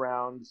come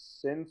around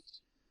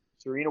since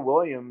Serena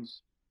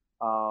Williams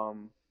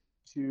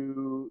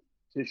to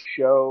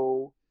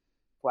show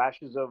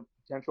flashes of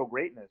potential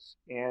greatness.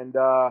 And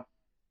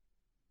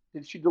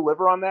did she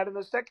deliver on that in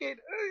this decade?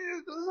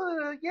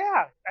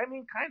 Yeah, I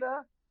mean, kind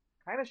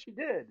of she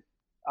did.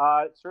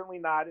 Certainly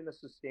not in a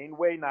sustained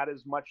way, not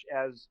as much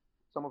as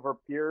some of her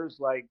peers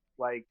like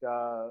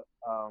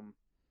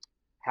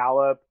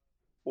Halep,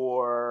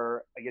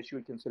 or I guess you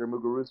would consider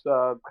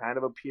Muguruza kind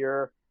of a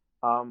peer.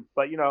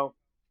 But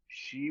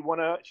she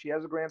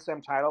has a Grand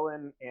Slam title,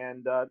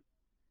 and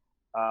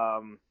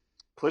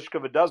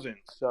Pliskova doesn't.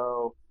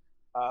 So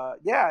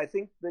yeah, I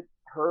think that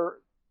her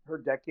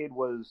decade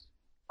was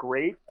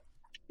great.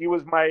 He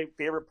was my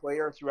favorite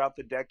player throughout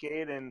the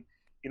decade, and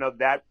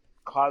that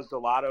caused a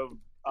lot of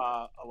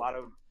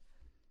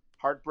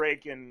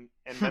heartbreak and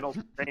mental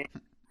strain,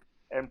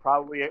 and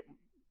probably it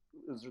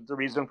was the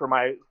reason for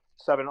my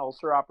 7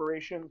 ulcer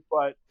operation.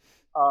 But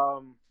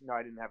no,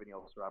 I didn't have any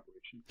ulcer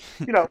operation.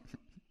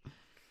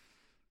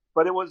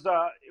 But it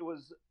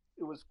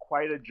was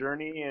quite a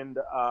journey, and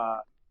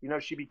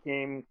she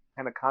became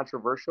kind of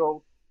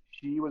controversial.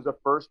 She was the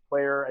first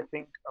player, I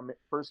think,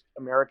 first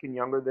American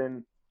younger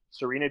than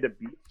Serena to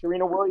beat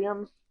Serena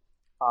Williams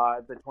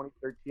at the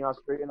 2013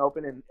 Australian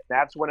Open, and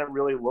that's when it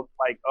really looked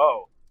like,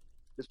 oh,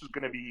 this was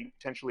going to be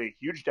potentially a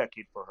huge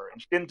decade for her.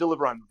 And she didn't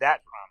deliver on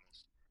that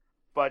promise,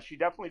 but she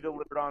definitely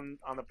delivered on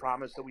the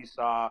promise that we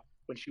saw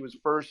when she was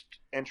first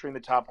entering the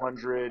top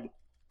 100.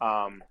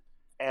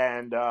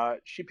 And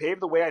she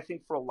paved the way, I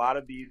think, for a lot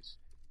of these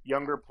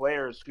younger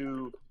players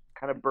who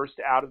kind of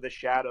burst out of the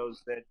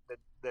shadows that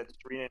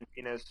Serena and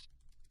Venus,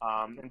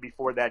 and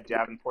before that,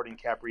 Davenport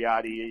and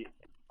Capriati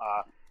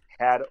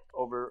had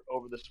over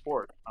the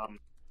sport.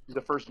 She's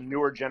the first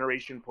newer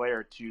generation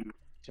player to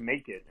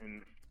make it,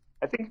 and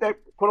I think that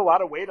put a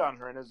lot of weight on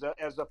her. And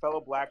as a fellow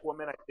Black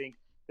woman, I think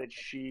that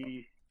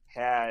she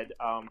had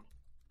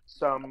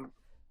some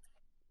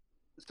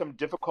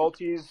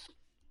difficulties,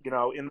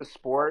 in the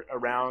sport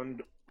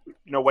around,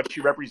 what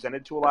she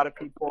represented to a lot of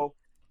people,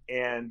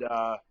 and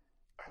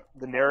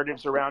the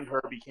narratives around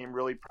her became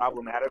really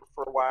problematic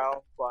for a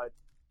while. But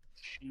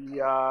she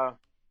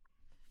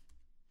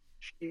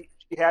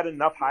had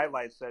enough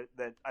highlights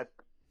that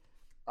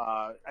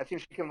I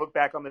think she can look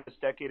back on this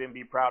decade and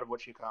be proud of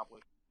what she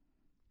accomplished.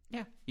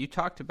 Yeah, you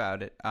talked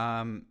about it.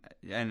 And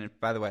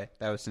by the way,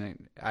 that was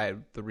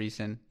the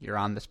reason you're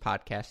on this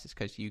podcast is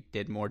because you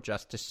did more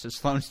justice to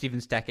Sloane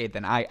Stephens' decade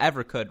than I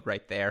ever could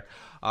right there.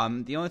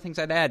 The only things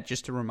I'd add,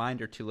 just a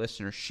reminder to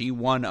listeners, she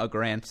won a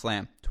Grand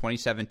Slam.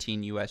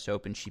 2017 U.S.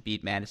 Open, she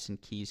beat Madison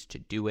Keys to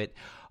do it.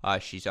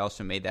 She's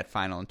also made that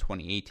final in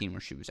 2018 where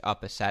she was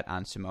up a set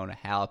on Simona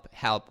Halep.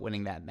 Halep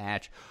winning that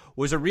match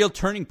was a real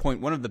turning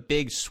point, one of the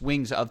big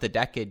swings of the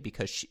decade,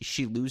 because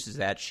she loses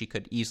that. She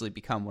could easily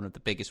become one of the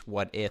biggest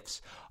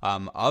what-ifs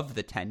of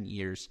the 10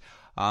 years.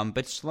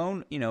 But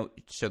Sloane,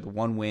 so the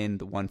one win,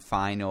 the one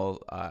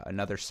final,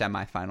 another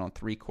semifinal, and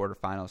 3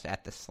 quarterfinals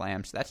at the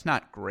Slam. So that's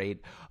not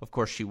great. Of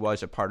course, she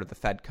was a part of the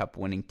Fed Cup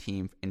winning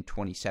team in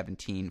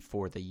 2017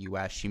 for the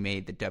U.S. She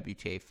made the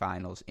WTA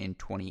finals in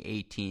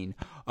 2018,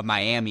 a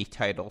Miami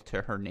title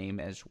to her name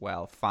as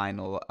well.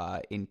 Final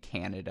in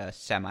Canada,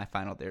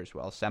 semifinal there as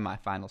well.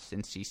 Semifinal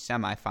Cincy,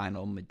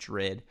 semifinal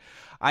Madrid.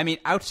 I mean,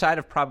 outside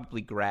of probably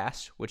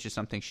grass, which is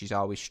something she's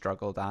always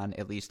struggled on,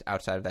 at least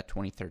outside of that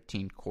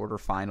 2013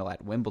 quarterfinal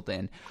at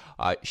Wimbledon,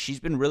 she's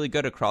been really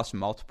good across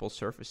multiple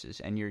surfaces.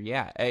 And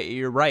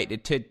you're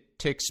right to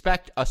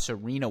expect a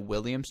Serena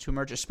Williams to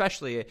emerge,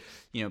 especially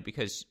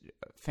because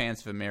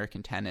fans of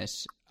American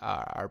tennis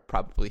are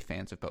probably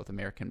fans of both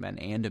American men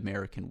and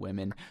American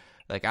women.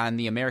 Like on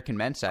the American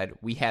men's side,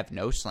 we have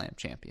no Slam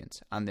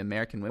champions. On the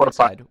American women's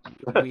side,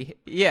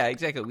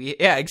 exactly.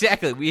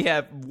 We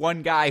have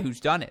one guy who's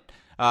done it.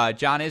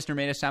 John Isner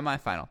made a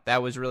semifinal.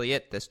 That was really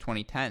it. This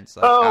 2010s.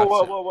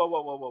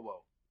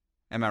 Whoa!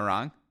 Am I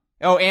wrong?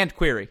 Oh, and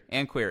Query.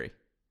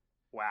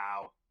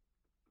 Wow.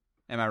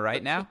 Am I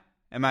right now?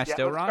 Am I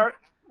still wrong?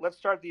 Let's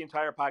start the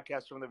entire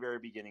podcast from the very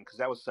beginning, because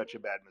that was such a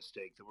bad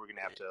mistake that we're going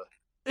to have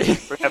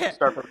to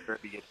start from the very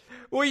beginning.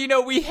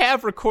 Well, we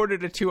have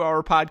recorded a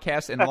 2-hour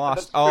podcast and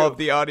lost all of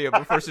the audio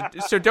before,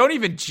 so don't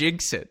even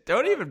jinx it.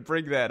 Don't even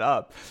bring that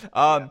up.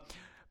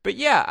 But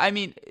yeah, I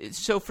mean,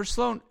 so for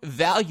Sloane,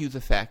 value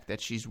the fact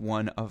that she's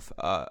one of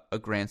a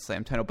Grand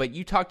Slam title. But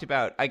you talked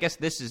about, I guess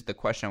this is the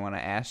question I want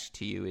to ask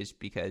to you, is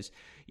because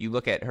you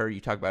look at her,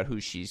 you talk about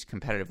who she's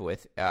competitive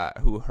with,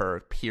 who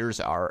her peers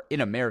are in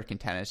American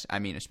tennis. I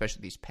mean,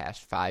 especially these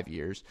past 5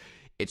 years,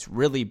 it's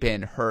really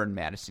been her and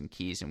Madison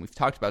Keys. And we've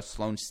talked about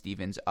Sloane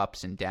Stephens'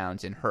 ups and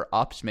downs, and her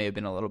ups may have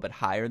been a little bit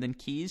higher than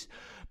Keys.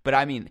 But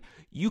I mean,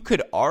 you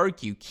could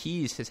argue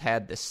Keys has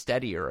had the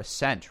steadier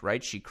ascent,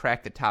 right? She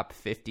cracked the top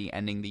 50,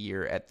 ending the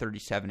year at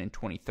 37 in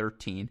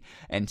 2013.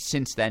 And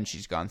since then,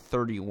 she's gone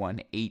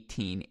 31,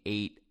 18,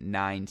 8,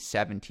 9,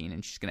 17.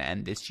 And she's going to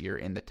end this year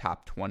in the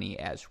top 20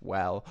 as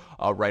well,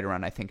 right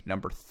around, I think,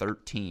 number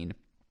 13.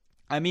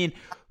 I mean,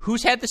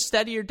 who's had the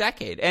steadier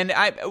decade? And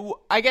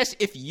I guess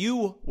if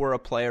you were a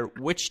player,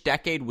 which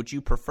decade would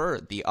you prefer?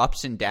 The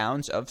ups and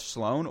downs of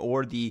Sloane,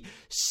 or the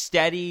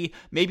steady,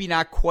 maybe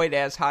not quite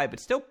as high, but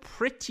still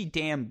pretty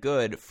damn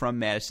good from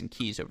Madison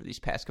Keys over these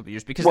past couple of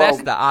years? Because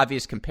that's the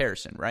obvious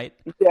comparison, right?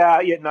 Yeah.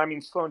 No, I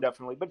mean, Sloane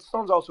definitely. But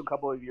Sloane's also a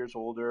couple of years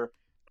older.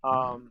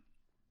 But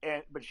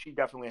she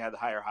definitely had the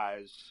higher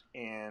highs.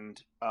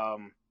 And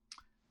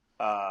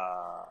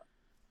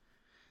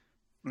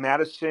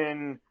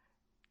Madison,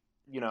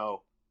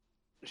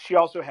 she's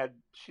also had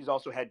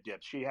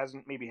dips. She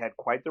hasn't maybe had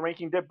quite the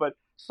ranking dip, but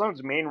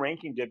Sloane's main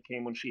ranking dip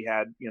came when she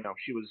had,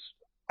 she was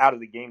out of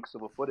the game because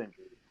of a foot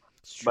injury.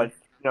 But,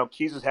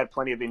 Keys has had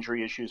plenty of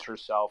injury issues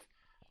herself.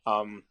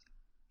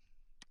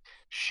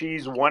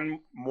 She's won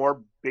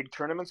more big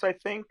tournaments, I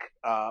think,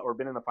 or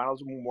been in the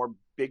finals of more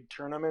big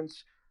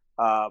tournaments.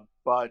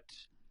 But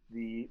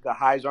the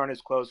highs aren't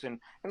as close. And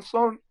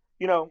Sloane,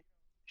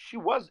 she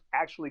was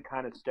actually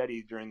kind of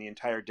steady during the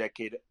entire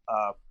decade,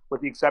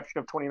 with the exception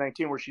of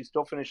 2019, where she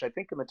still finished, I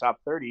think, in the top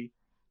 30,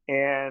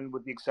 and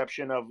with the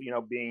exception of,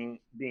 being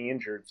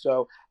injured.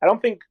 So I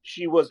don't think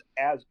she was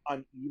as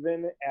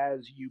uneven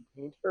as you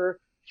paint her.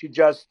 She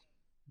just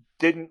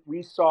didn't.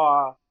 We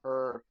saw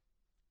her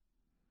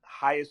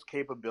highest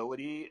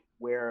capability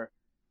where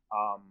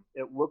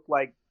it looked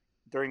like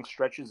during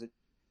stretches it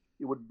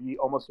would be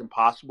almost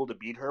impossible to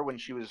beat her when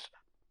she was,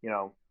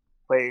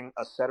 playing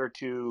a set or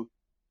two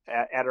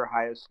at her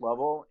highest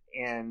level.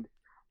 And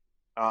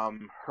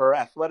her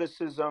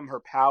athleticism, her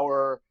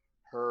power,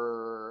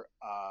 her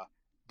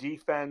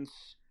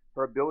defense,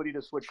 her ability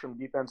to switch from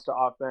defense to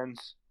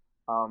offense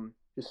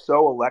is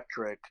so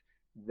electric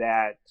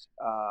that,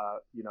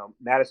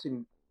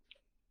 Madison,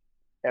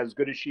 as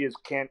good as she is,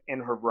 can't, in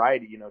her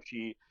variety,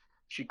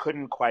 she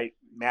couldn't quite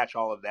match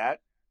all of that.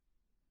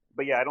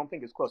 But yeah, I don't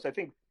think it's close. I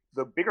think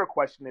the bigger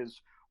question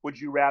is, would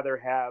you rather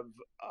have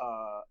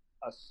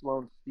a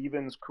Sloane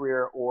Stephens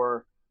career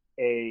or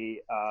a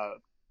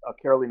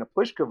Karolina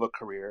Pliskova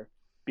career?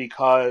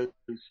 Because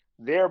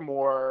they're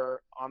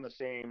more on the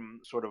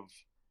same sort of,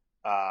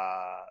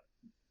 I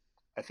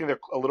think they're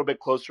a little bit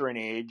closer in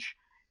age.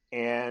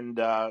 And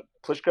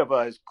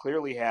Pliskova has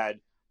clearly had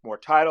more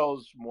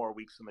titles, more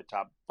weeks in the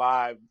top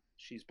 5.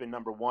 She's been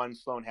number 1.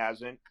 Sloane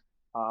hasn't.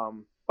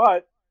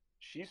 But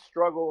she's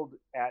struggled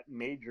at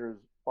majors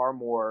far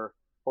more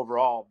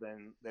overall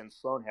than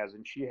Sloane has,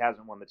 and she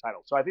hasn't won the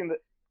title. So I think that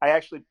I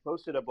actually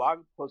posted a blog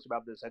post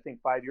about this, I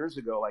think 5 years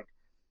ago, like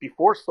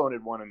before Sloane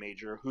had won a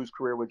major, whose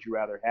career would you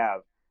rather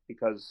have?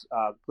 Because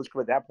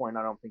Pliskova at that point,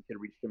 I don't think had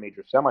reached a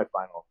major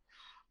semifinal,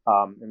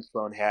 and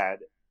Sloane had.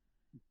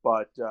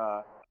 But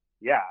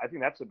yeah, I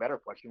think that's a better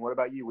question. What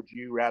about you? Would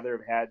you rather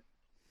have had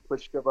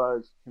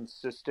Pliskova's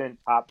consistent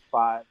top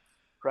 5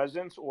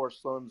 presence or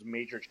Sloane's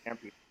major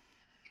championship?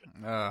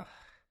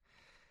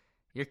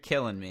 You're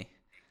killing me.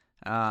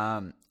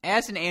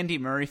 As an Andy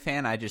Murray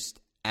fan, I just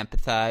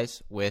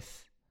empathize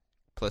with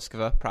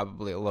Pliskova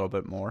probably a little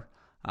bit more.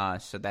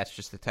 So that's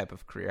just the type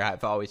of career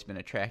I've always been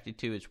attracted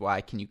to, is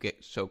why can you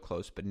get so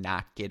close but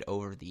not get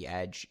over the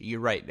edge? You're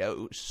right.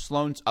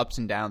 Sloane's ups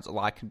and downs, a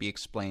lot can be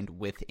explained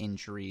with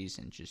injuries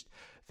and just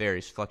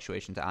various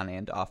fluctuations on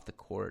and off the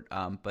court.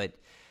 But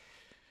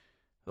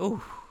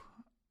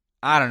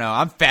I don't know.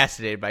 I'm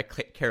fascinated by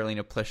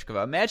Karolina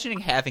Pliskova. Imagining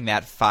having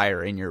that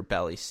fire in your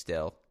belly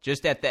still.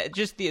 Just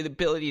the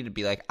ability to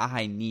be like,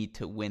 I need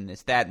to win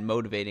this, that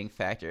motivating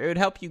factor. It would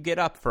help you get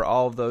up for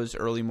all of those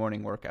early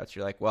morning workouts.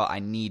 You're like, well, I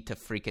need to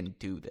freaking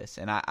do this.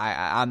 And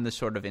I'm the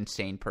sort of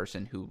insane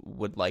person who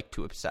would like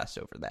to obsess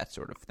over that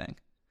sort of thing.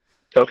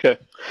 Okay.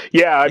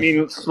 Yeah, I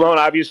mean, Sloane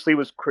obviously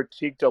was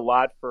critiqued a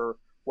lot for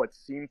what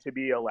seemed to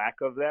be a lack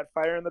of that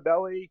fire in the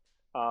belly,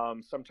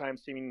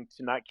 sometimes seeming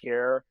to not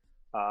care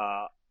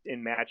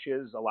in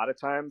matches, a lot of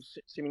times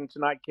seeming to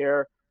not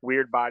care,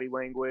 weird body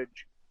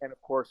language. And, of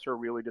course, her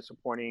really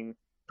disappointing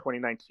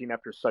 2019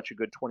 after such a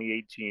good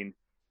 2018,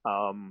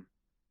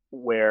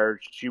 where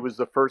she was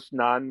the first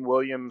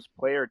non-Williams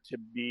player to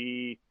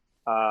be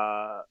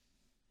I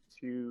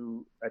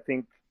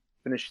think,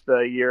 finish the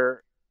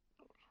year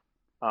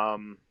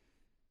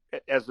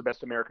as the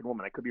best American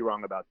woman. I could be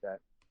wrong about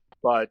that.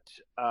 But,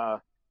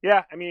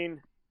 yeah, I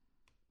mean,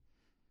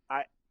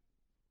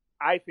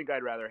 I think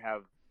I'd rather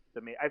have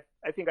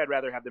I think I'd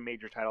rather have the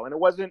major title. And it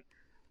wasn't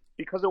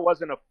because it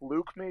wasn't a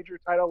fluke major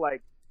title,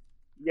 like,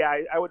 yeah,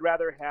 I would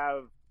rather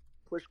have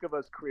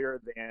Pliskova's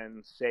career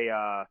than, say,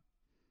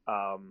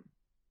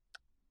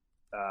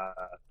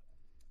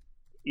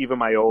 Eva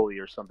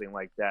Maioli or something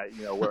like that,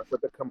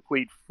 with a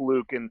complete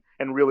fluke and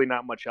really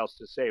not much else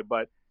to say.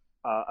 But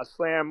a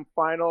Slam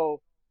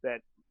final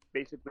that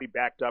basically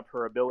backed up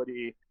her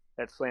ability,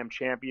 that Slam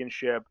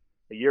championship,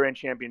 a year-end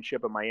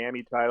championship, a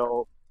Miami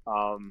title.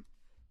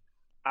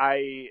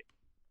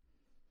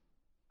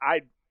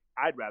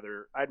 I'd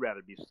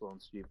rather be Sloane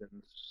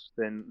Stephens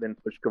than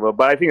Pliskova,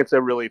 but I think it's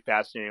a really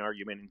fascinating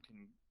argument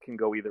and can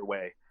go either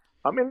way.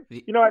 I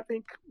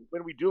think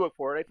when we do look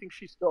forward, I think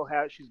she's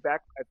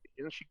back.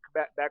 Isn't she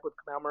back with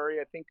Kamau Murray?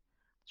 I think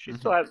she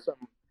still has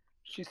some.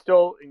 She's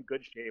still in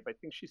good shape. I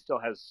think she still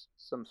has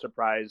some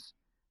surprise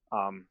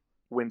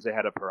wins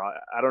ahead of her.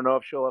 I don't know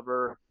if she'll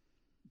ever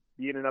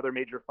be in another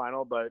major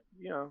final, but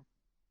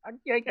I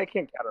can't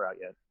count her out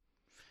yet.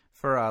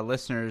 For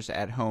listeners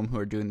at home who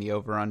are doing the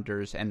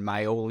over-unders and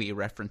Maioli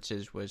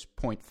references was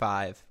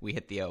 0.5, we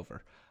hit the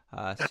over.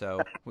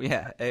 So,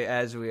 yeah,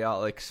 as we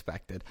all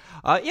expected.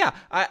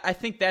 I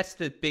think that's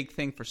the big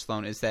thing for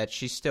Sloane is that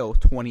she's still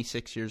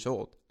 26 years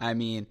old. I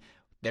mean,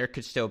 there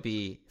could still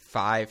be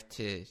 5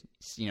 to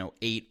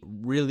 8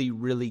 really,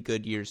 really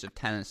good years of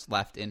tennis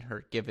left in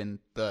her, given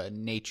the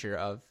nature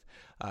of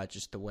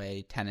just the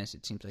way tennis,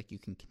 it seems like you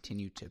can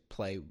continue to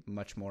play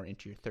much more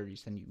into your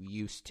 30s than you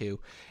used to.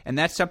 And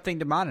that's something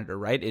to monitor,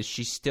 right? Is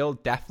she still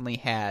definitely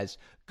has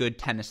good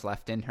tennis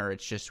left in her.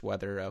 It's just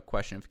whether a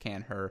question of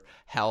can her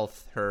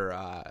health,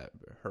 her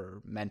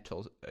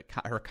mental,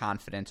 her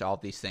confidence, all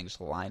these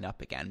things line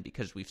up again,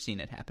 because we've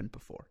seen it happen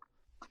before.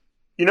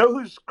 You know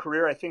whose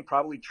career I think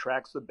probably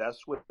tracks the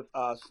best with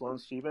Sloane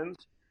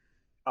Stephens?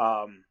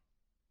 I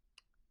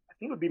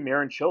think it would be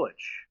Marin Cilic.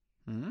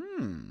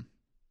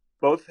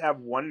 Both have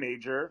one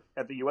major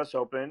at the U.S.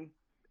 Open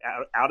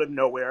out of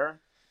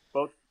nowhere.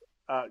 Both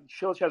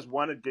Cilic has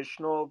one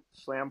additional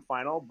Slam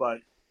final, but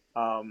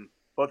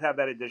both have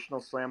that additional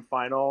Slam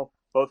final.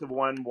 Both have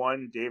won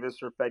one Davis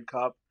or Fed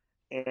Cup,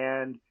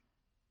 and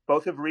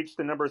both have reached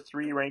the number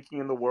 3 ranking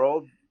in the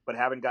world, but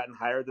haven't gotten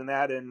higher than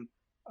that, and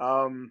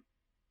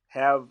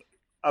have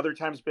other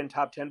times been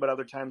top 10, but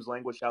other times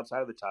languished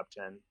outside of the top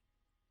 10.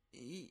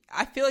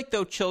 I feel like,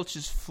 though,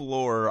 Cilic's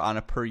floor on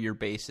a per-year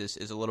basis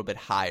is a little bit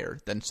higher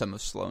than some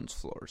of Sloane's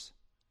floors.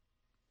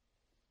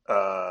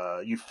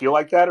 You feel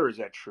like that, or is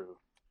that true?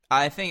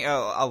 I think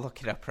I'll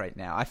look it up right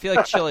now. I feel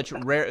like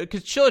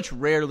because Cilic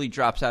rarely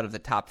drops out of the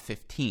top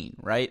 15,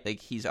 right?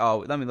 Like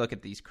let me look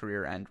at these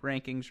career end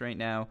rankings right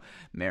now.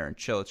 Marin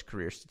Cilic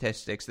career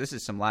statistics. This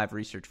is some live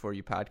research for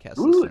you podcast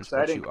listeners,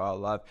 exciting. Which you all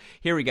love.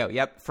 Here we go.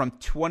 Yep, from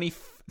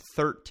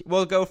 2013.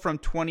 We'll go from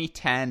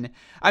 2010.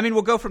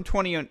 We'll go from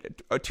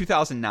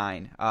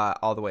 2009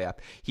 all the way up.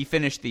 He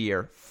finished the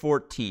year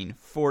 14,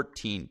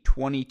 14,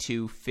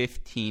 22,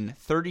 15,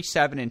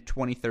 37 in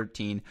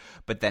 2013,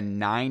 but then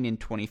 9 in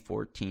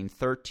 2014.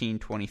 13,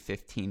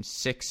 2015,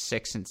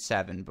 6, and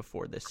 7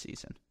 before this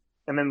season.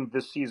 And then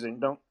this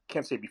season,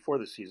 can't say before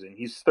this season.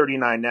 He's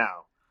 39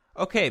 now.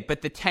 Okay,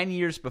 but the 10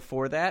 years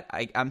before that,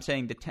 I'm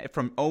saying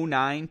from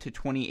 2009 to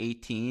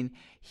 2018,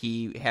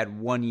 he had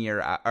 1 year,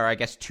 or I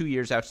guess 2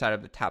 years outside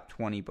of the top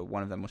 20, but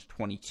one of them was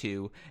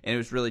 22. And it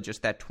was really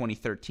just that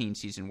 2013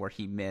 season where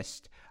he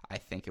missed, I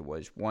think it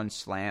was 1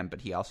 Slam,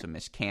 but he also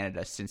missed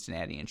Canada,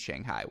 Cincinnati, and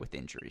Shanghai with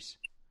injuries.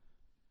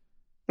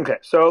 Okay,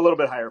 so a little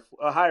bit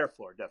a higher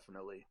floor,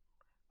 definitely.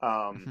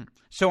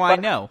 So I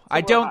know.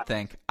 I don't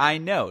think. I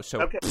know.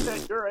 So okay,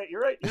 you're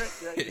right.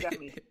 You got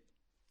me.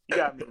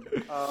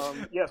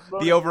 Sloane,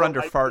 the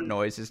over-under fart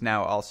noise is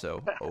now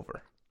also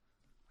over.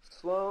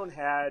 Sloane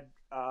had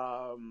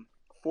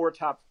 3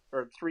 top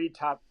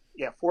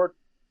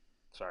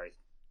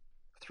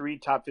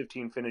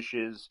 15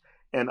 finishes,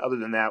 and other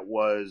than that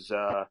was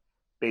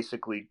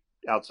basically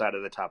outside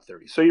of the top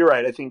 30. So you're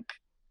right. I think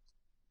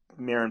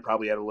Marin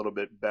probably had a little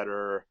bit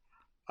better,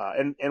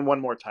 and won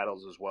more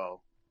titles as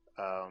well.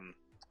 But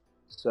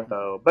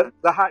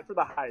the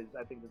highs,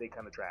 I think that they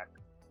kind of track.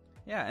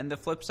 Yeah, and the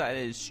flip side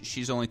is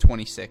she's only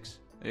 26.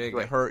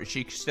 Right.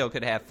 She still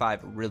could have 5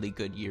 really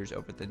good years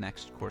over the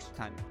next course of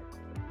time.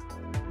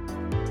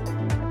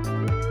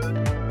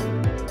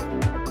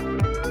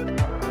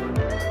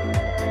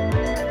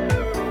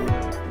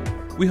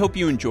 We hope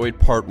you enjoyed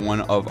part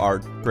 1 of our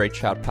Great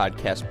Shot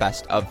Podcast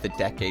Best of the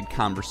Decade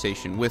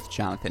conversation with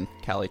Jonathan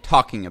Kelly,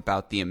 talking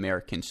about the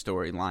American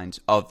storylines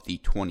of the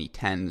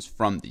 2010s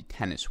from the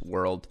tennis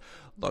world.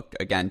 Look,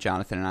 again,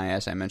 Jonathan and I,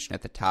 as I mentioned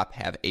at the top,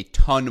 have a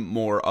ton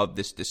more of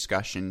this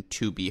discussion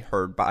to be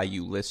heard by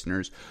you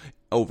listeners.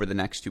 Over the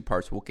next 2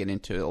 parts, we'll get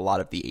into a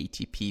lot of the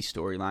ATP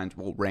storylines.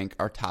 We'll rank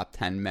our top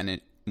 10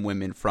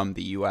 women from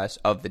the U.S.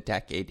 of the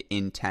decade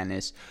in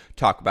tennis,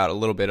 talk about a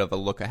little bit of a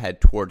look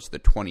ahead towards the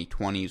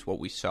 2020s, what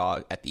we saw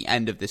at the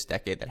end of this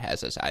decade that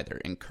has us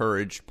either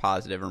encouraged,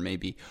 positive, or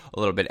maybe a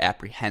little bit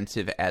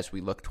apprehensive as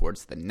we look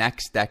towards the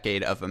next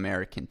decade of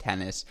American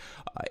tennis.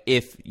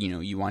 If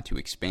you want to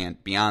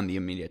expand beyond the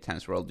immediate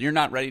tennis world, you're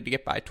not ready to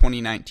get by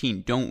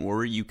 2019, don't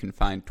worry, you can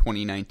find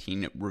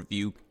 2019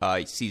 review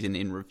season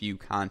in review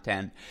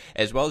content,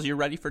 as well as you're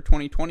ready for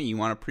 2020, you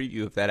want a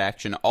preview of that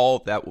action. All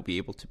of that will be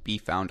able to be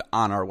found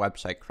on our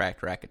website,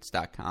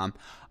 crackedrackets.com.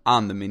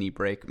 On the mini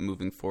break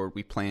moving forward,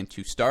 we plan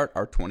to start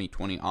our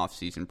 2020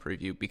 off-season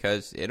preview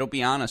because it'll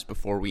be on us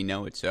before we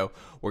know it. So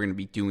we're going to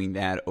be doing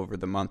that over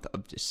the month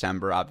of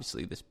December.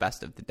 Obviously, this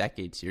Best of the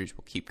Decade series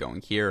will keep going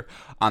here.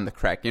 On the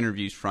Cracked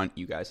Interviews front,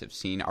 you guys have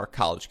seen our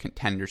College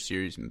Contender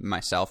series.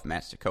 Myself,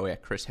 Matt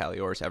Stakoyak, Chris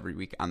Haliors every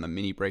week on the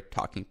mini break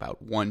talking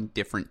about one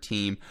different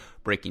team,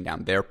 breaking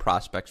down their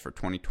prospects for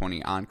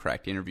 2020 on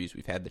Cracked Interviews.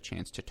 We've had the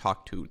chance to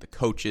talk to the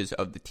coaches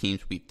of the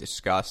teams we've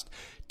discussed.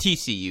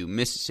 TCU,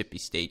 Mississippi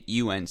State,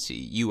 UNC,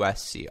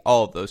 USC,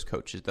 all of those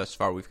coaches thus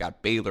far. We've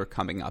got Baylor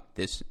coming up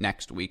this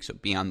next week, so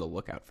be on the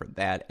lookout for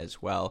that as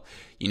well.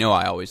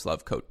 I always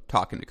love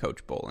talking to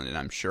Coach Boland, and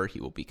I'm sure he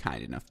will be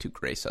kind enough to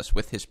grace us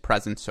with his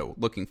presence, so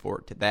looking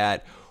forward to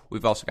that.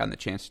 We've also gotten the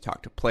chance to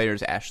talk to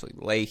players Ashley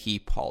Leahy,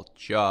 Paul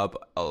Jubb,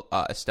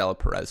 Estela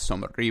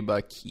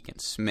Perez-Somariba, Keegan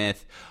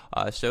Smith.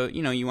 So,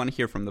 you want to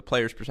hear from the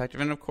players' perspective.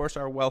 And, of course,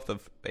 our wealth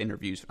of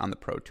interviews on the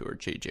Pro Tour,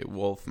 J.J.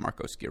 Wolf,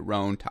 Marcos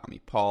Giron, Tommy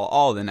Paul,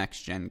 all the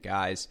next-gen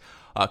guys,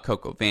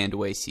 Coco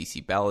Vandeweghe,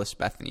 CeCe Bellis,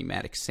 Bethany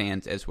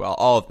Maddox-Sands as well.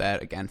 All of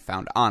that, again,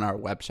 found on our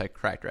website,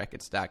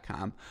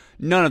 crackedrackets.com.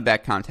 None of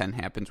that content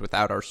happens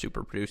without our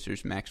super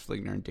producers, Max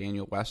Fligner and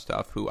Daniel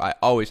Westhoff, who I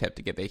always have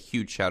to give a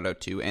huge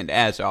shout-out to. And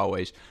as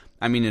always,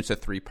 it's a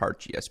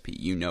 3-part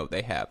GSP.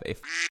 They have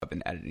of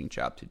an editing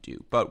job to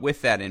do. But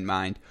with that in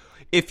mind,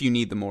 if you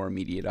need the more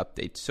immediate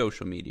updates,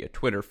 social media,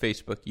 Twitter,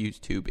 Facebook,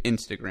 YouTube,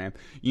 Instagram,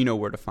 you know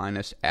where to find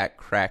us at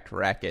Cracked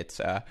Rackets.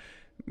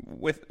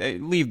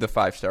 Leave the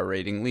 5-star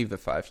rating, leave the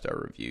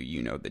 5-star review.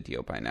 You know the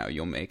deal by now.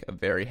 You'll make a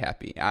very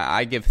happy.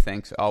 I give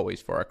thanks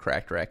always for our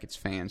Cracked Rackets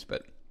fans,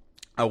 but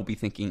I will be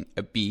thinking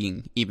of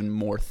being even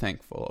more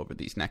thankful over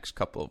these next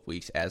couple of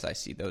weeks as I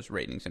see those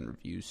ratings and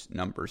reviews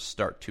numbers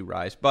start to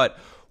rise. But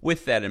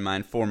with that in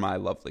mind, for my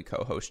lovely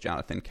co-host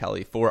Jonathan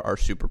Kelly, for our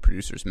super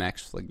producers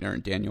Max Fligner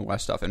and Daniel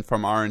Westhoff, and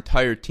from our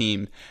entire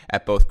team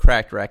at both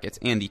Cracked Rackets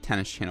and the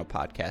Tennis Channel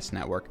Podcast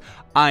Network,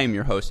 I am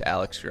your host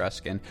Alex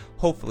Gruskin.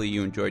 Hopefully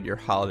you enjoyed your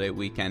holiday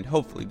weekend.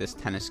 Hopefully this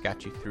tennis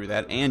got you through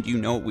that. And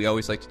we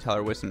always like to tell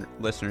our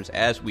listeners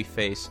as we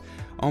face,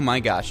 oh my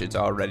gosh, it's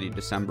already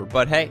December.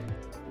 But hey,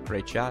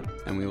 great shot,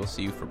 and we will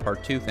see you for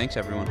part 2. Thanks,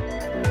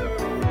 everyone.